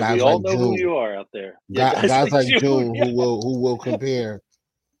 and we guys all like know who June, you are out there. Yeah, guys guys like like June. June Yeah, who will compare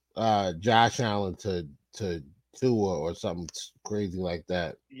Josh Allen to Tua or something crazy like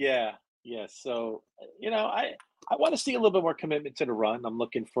that. yeah, yeah. So, I want to see a little bit more commitment to the run. I'm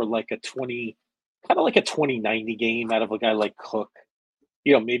looking for like a 20, kind of like a 20-90 game out of a guy like Cook.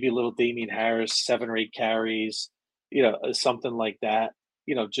 Maybe a little Damian Harris, 7 or 8 carries, something like that.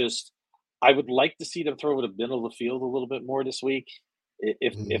 Just I would like to see them throw it the middle of the field a little bit more this week,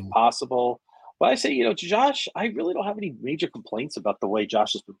 if Mhm. possible. But I say, Josh, I really don't have any major complaints about the way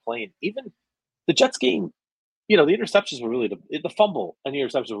Josh has been playing. Even the Jets game, the interceptions were really the fumble and the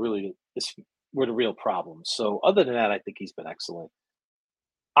interceptions were the real problems. So other than that, I think he's been excellent.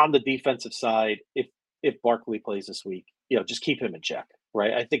 On the defensive side, if Barkley plays this week, just keep him in check,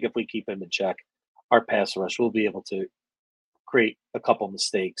 right? I think if we keep him in check, our pass rush will be able to create a couple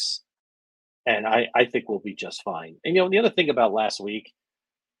mistakes, and I think we'll be just fine. And the other thing about last week,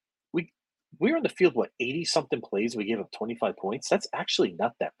 we we were in the field 80 something plays. We gave up 25 points. That's actually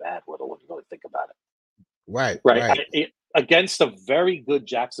not that bad, when you really think about it, Right, right? right. Against a very good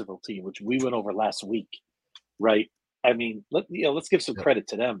Jacksonville team, which we went over last week, right? I mean, let's give some Yep, credit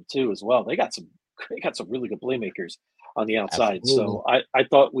to them too as well. They got some really good playmakers on the outside. absolutely. So I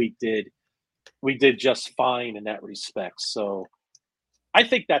thought we did just fine in that respect. So I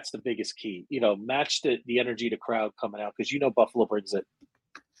think that's the biggest key. Match the energy of the crowd coming out, because Buffalo brings it.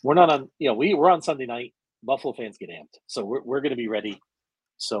 We're not on. We're on Sunday night. Buffalo fans get amped, so we're going to be ready.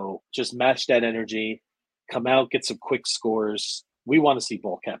 So just match that energy. come out, get some quick scores. We want to see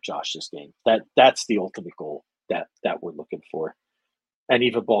ball cap Josh this game. That's the ultimate goal that we're looking for. And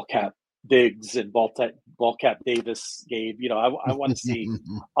even ball cap Diggs and ball cap Davis, Gabe. I want to see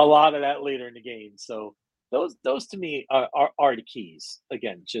a lot of that later in the game. So those to me are the keys.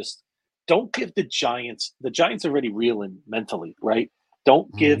 Again, just don't give the Giants. The Giants are already reeling mentally, right?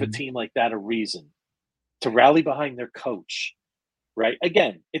 Don't give a team like that a reason to rally behind their coach, right?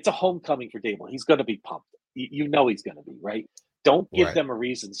 Again, it's a homecoming for Dable. He's going to be pumped. You know he's going to be, right? Don't give them a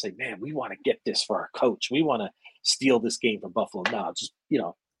reason to say, man, we want to get this for our coach. We want to steal this game from Buffalo. No, just,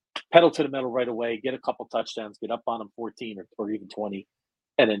 pedal to the metal right away, get a couple touchdowns, get up on them 14 or even 20,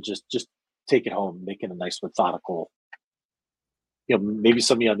 and then just take it home, make it a nice methodical. Maybe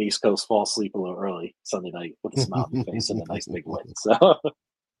some of you on the East Coast fall asleep a little early Sunday night with a smile on your face and a nice big win. So, how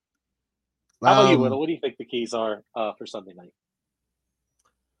about you, Whittle? What do you think the keys are for Sunday night?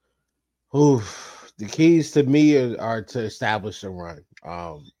 The keys to me are to establish a run.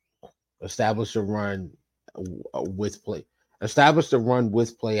 Establish a run with play. Establish the run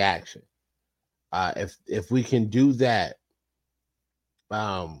with play action. If we can do that,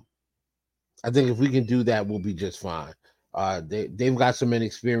 I think if we can do that, we'll be just fine. They've got some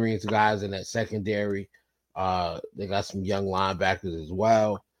inexperienced guys in that secondary. They got some young linebackers as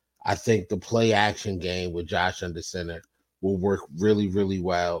well. I think the play action game with Josh under center will work really, really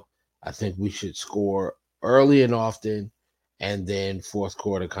well. I think we should score early and often, and then fourth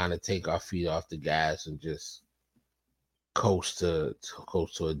quarter kind of take our feet off the gas and just coast to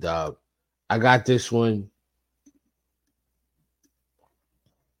a dub. I got this one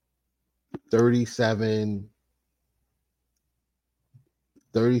 37-9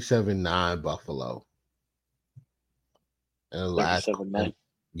 Buffalo. And the last 37-9.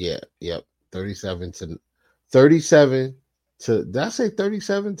 Yep. 37 to did I say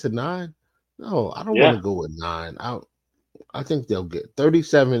 37-9? No, I don't want to go with 9. I think they'll get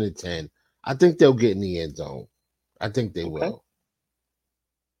 37-10. I think they'll get in the end zone. I think they will.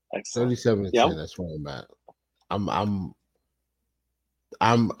 Excellent. 37-10. That's where I'm at.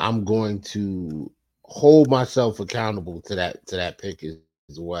 I'm going to hold myself accountable to that pick as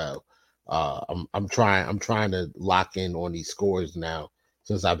well. I'm trying to lock in on these scores now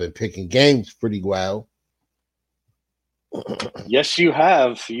since I've been picking games pretty well. Yes, you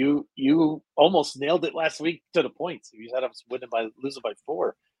have. You almost nailed it last week to the points. You had us losing by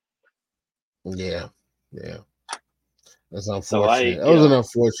 4. Yeah. That's unfortunate. That was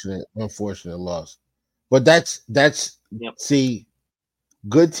an unfortunate loss. But that's see,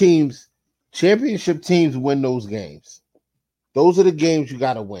 good teams, championship teams win those games. Those are the games you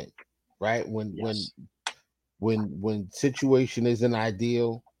got to win, right? When situation isn't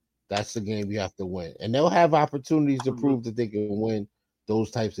ideal, that's the game you have to win. And they'll have opportunities to prove that they can win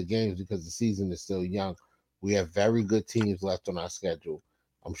those types of games because the season is still young. We have very good teams left on our schedule.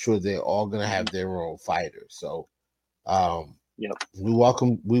 I'm sure they're all going to have their own fighters. So we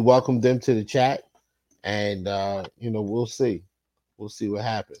welcome them to the chat, and we'll see what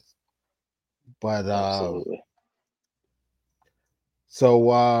happens. But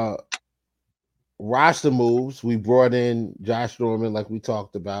roster moves, we brought in Josh Norman like we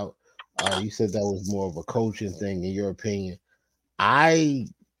talked about. You said that was more of a coaching thing in your opinion. I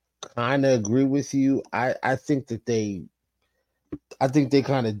kind of agree with you. I think they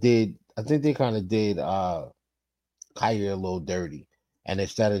kind of did Kyrie a little dirty, and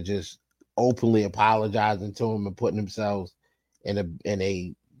instead of just openly apologizing to him and putting themselves in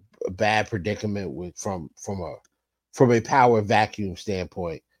a bad predicament from a power vacuum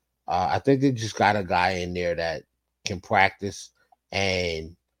standpoint, I think they just got a guy in there that can practice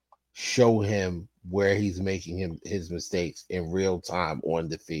and show him where he's making his mistakes in real time on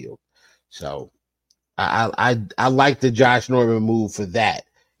the field. So I like the Josh Norman move for that.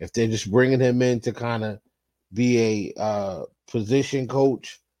 If they're just bringing him in to kind of be a position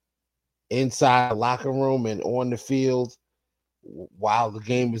coach inside the locker room and on the field while the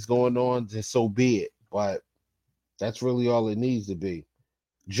game is going on, then so be it. But that's really all it needs to be.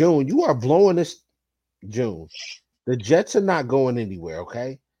 June, you are blowing this. June, the Jets are not going anywhere,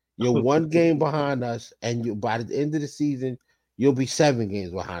 okay? You're one game behind us, and by the end of the season, you'll be 7 games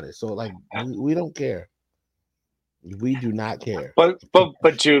behind us. So, we don't care. We do not care. But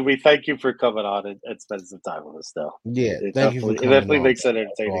June, we thank you for coming on and spending some time with us, though. Yeah, thank you for coming on. It definitely makes it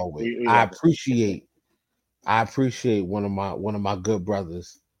entertaining. I appreciate one of my good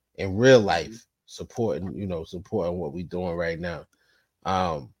brothers in real life supporting what we're doing right now.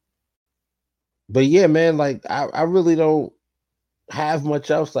 But yeah, man, I really don't have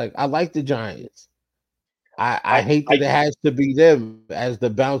much else. I like the Giants. I hate that it has to be them as the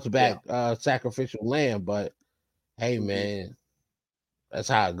bounce back sacrificial lamb, but hey, man, that's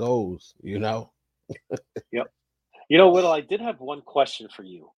how it goes, you know? Yep. You know, Whittle, I did have one question for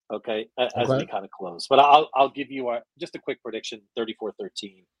you, okay, as we Okay. kind of close, but I'll give you just a quick prediction,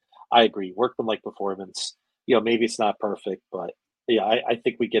 34-13. I agree. Workmanlike performance. You know, maybe it's not perfect, but yeah, I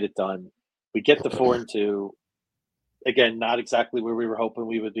think we get it done. We get the 4-2. Again, not exactly where we were hoping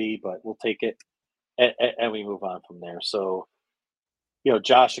we would be, but we'll take it and we move on from there. So, you know,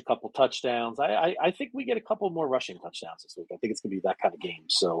 Josh, a couple touchdowns. I think we get a couple more rushing touchdowns this week. I think it's going to be that kind of game.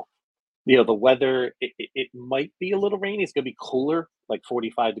 So, you know, the weather, it might be a little rainy. It's going to be cooler, like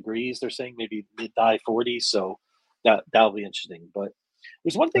 45 degrees, they're saying, maybe mid-high 40s. So that'll be interesting. But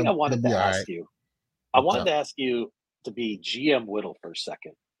there's one thing I It'll wanted to be all ask right. you. I What's wanted up? to ask you to be GM Whittle for a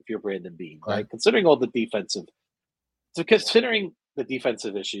second, if you're Brandon Bean, Okay. right? Considering all the defensive, so considering the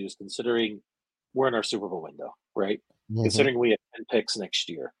defensive issues, considering we're in our Super Bowl window, right? Mm-hmm. Considering we have 10 picks next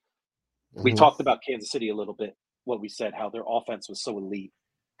year. We Mm-hmm. talked about Kansas City a little bit, what we said, how their offense was so elite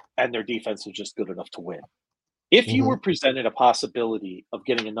and their defense was just good enough to win. If you Mm-hmm. were presented a possibility of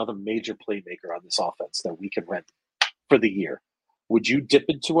getting another major playmaker on this offense that we could rent for the year, would you dip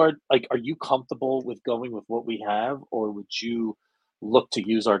into our, like, are you comfortable with going with what we have, or would you look to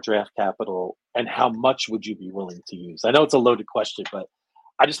use our draft capital, and how much would you be willing to use? I know it's a loaded question, but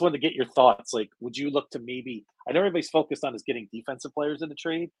I just wanted to get your thoughts. Like, would you look to maybe, I know everybody's focused on is getting defensive players in the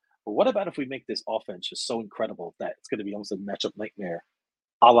trade, but what about if we make this offense just so incredible that it's going to be almost a matchup nightmare,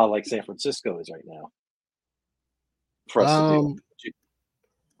 a la like San Francisco is right now, for us to do? Um,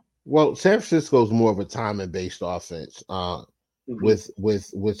 well, San Francisco's more of a timing based offense. Mhm. With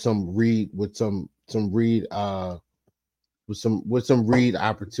some read read with some read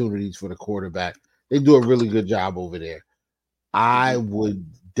opportunities for the quarterback. They do a really good job over there. I Mhm.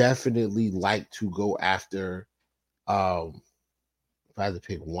 would definitely like to go after if I had to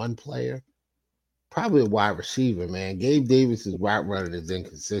pick one player, probably a wide receiver, man. Gabe Davis's route running is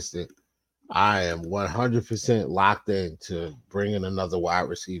inconsistent. I am 100% locked in to bringing another wide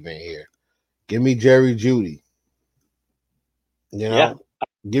receiver in here. Give me Jerry Judy. You Yeah, know,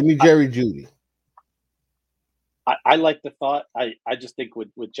 give me I, Jerry Judy. I like the thought. I just think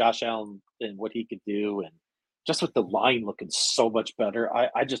with Josh Allen and what he could do, and just with the line looking so much better,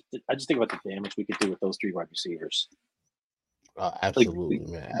 I just think about the damage we could do with those three wide receivers. Like, Absolutely,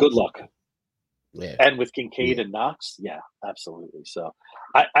 man. good luck. Absolutely. Yeah. And with Kincaid Yeah. and Knox, yeah, absolutely. So,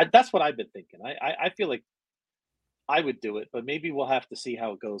 I that's what I've been thinking. I feel like I would do it, but maybe we'll have to see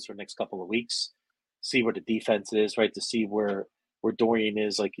how it goes for the next couple of weeks. See where the defense is, right? To see where Dorian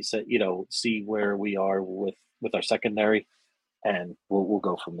is, like you said, you know, see where we are with our secondary, and we'll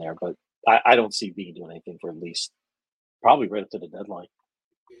go from there. But I don't see Bean doing anything for at least probably right up to the deadline.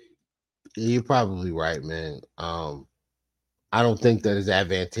 You're probably right, man. I don't think that is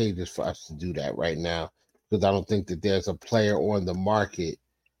advantageous for us to do that right now because I don't think that there's a player on the market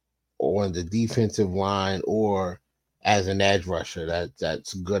or on the defensive line or as an edge rusher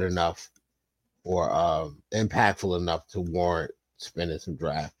that's good enough or impactful enough to warrant spending some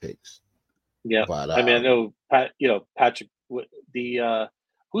draft picks. Yeah, But I mean, I know Patrick. The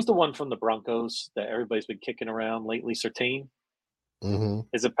who's the one from the Broncos that everybody's been kicking around lately? Surtain, mhm.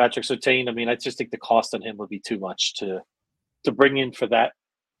 is it Patrick Surtain? I mean, I just think the cost on him would be too much to bring in for that.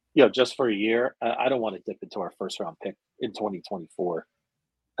 You know, just for a year. I don't want to dip into our first round pick in 2024.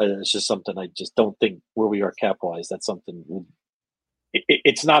 It's just something I just don't think where we are cap wise. That's something.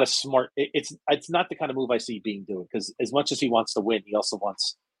 It's not a smart. It's not the kind of move I see being doing, because as much as he wants to win, he also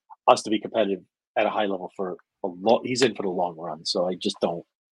wants us to be competitive at a high level for a long. He's in for the long run, so I just don't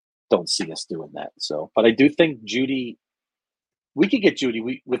see us doing that. So, but I do think Judy. We could get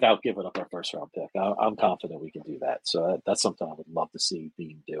Judy without giving up our first round pick. I'm confident we can do that. So that's something I would love to see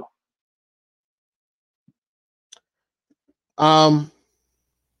Bean do. Um,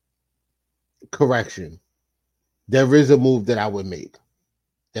 Correction. There is a move that I would make.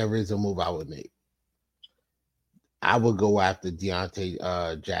 There is a move I would make. I would go after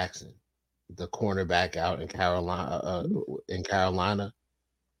Deontay Jackson, the cornerback out in Carolina. In Carolina,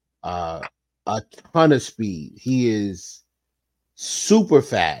 a ton of speed. He is super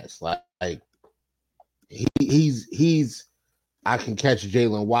fast. Like he's I can catch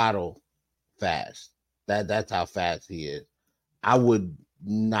Jalen Waddle fast. That's how fast he is. I would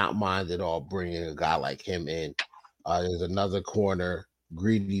not mind at all bringing a guy like him in. There's another corner,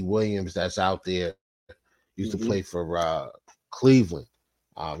 Greedy Williams, that's out there. Used to Mm-hmm. play for Cleveland.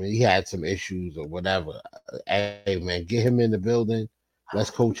 He had some issues or whatever. Hey man, get him in the building. Let's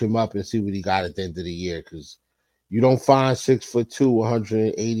coach him up and see what he got at the end of the year. Because you don't find 6'2",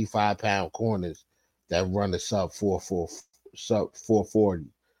 185-pound corners that run a sub 440.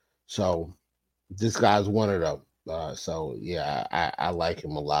 So this guy's one of them. So yeah, I like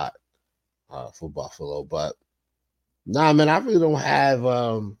him a lot for Buffalo. But nah, man, I really don't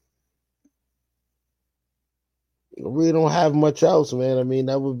have much else, man. I mean,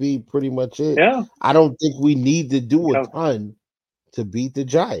 that would be pretty much it. Yeah. I don't think we need to do a Yeah. ton to beat the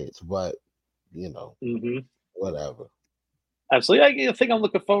Giants, but Mm-hmm. whatever. Absolutely. I think I'm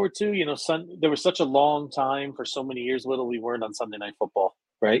looking forward to, there was such a long time for so many years, Little, we weren't on Sunday Night Football,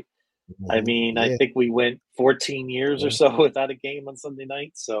 right? I mean, I Yeah, think we went 14 years or yeah, so without a game on Sunday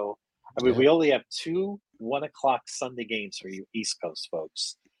night. So, I mean, yeah. we only have 2 1 o'clock Sunday games for you East Coast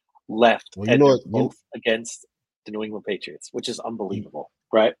folks left, Well, and they're both against the New England Patriots, which is unbelievable,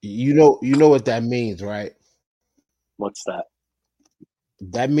 right? you know what that means, right? What's that?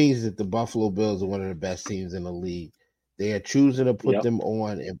 That means that the Buffalo Bills are one of the best teams in the league. They are choosing to put Yep. them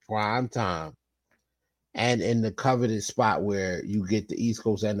on in prime time and in the coveted spot where you get the East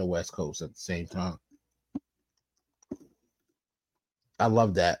Coast and the West Coast at the same time. I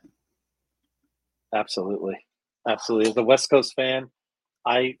love that. Absolutely. Absolutely. As a West Coast fan,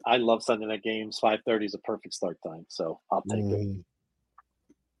 I love Sunday night games. 5:30 is a perfect start time, so I'll take it.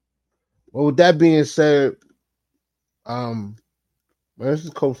 Well, with that being said, this is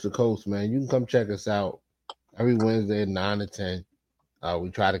Coast to Coast, man. You can come check us out every Wednesday at 9 to 10. We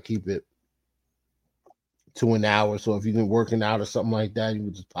try to keep it to an hour. So if you've been working out or something like that, you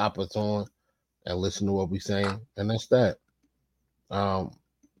can just pop us on and listen to what we're saying. And that's that.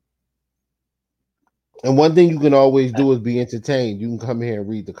 And one thing you can always do is be entertained. You can come here and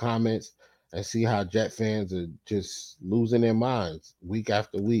read the comments and see how Jet fans are just losing their minds week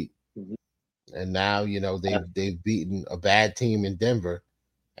after week. Mhm. And now, they've beaten a bad team in Denver,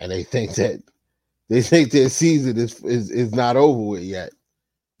 and they think their season is not over with yet.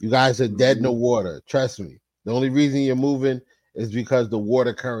 You guys are dead in the water. Trust me. The only reason you're moving is because the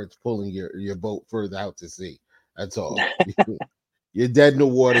water current's pulling your boat further out to sea. That's all. You're dead in the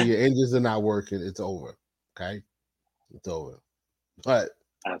water. Your engines are not working. It's over. Okay? It's over. But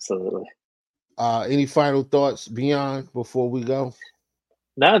Absolutely. Any final thoughts beyond before we go?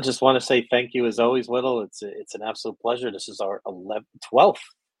 No, just want to say thank you as always, Whittle. It's an absolute pleasure. This is our 12th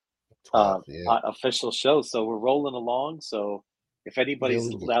 12, yeah. official show, so we're rolling along. So if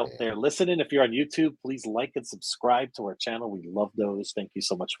anybody's out there listening, if you're on YouTube, please like and subscribe to our channel. We love those. Thank you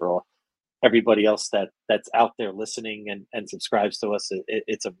so much for everybody else that's out there listening and subscribes to us.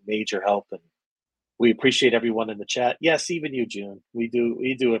 It's a major help, and we appreciate everyone in the chat. Yes, even you, June. We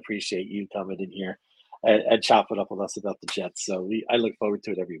do appreciate you coming in here and chopping up with us about the Jets. So I look forward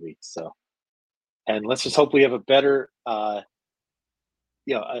to it every week. So, and let's just hope we have a better, a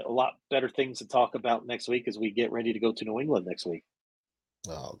lot better things to talk about next week as we get ready to go to New England next week.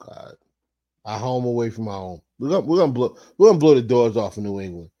 Oh God, our home away from our home. We're gonna blow the doors off of New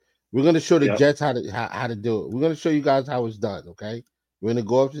England. We're gonna show the Jets how to do it. We're gonna show you guys how it's done. Okay, we're gonna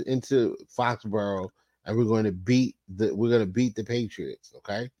go up into Foxborough and we're gonna beat the Patriots.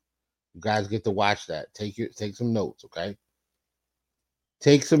 Okay, you guys get to watch that. Take some notes. Okay,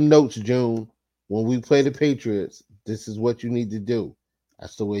 take some notes, June. When we play the Patriots, this is what you need to do.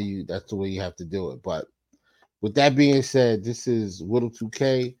 That's the way you have to do it. But with that being said, this is Whittle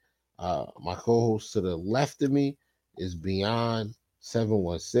 2K. My co-host to the left of me is Beyond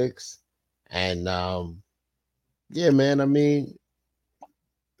 716. And yeah, man, I mean,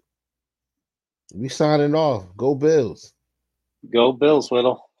 we signing off. Go Bills. Go Bills,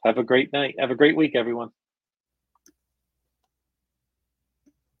 Whittle. Have a great night. Have a great week, everyone.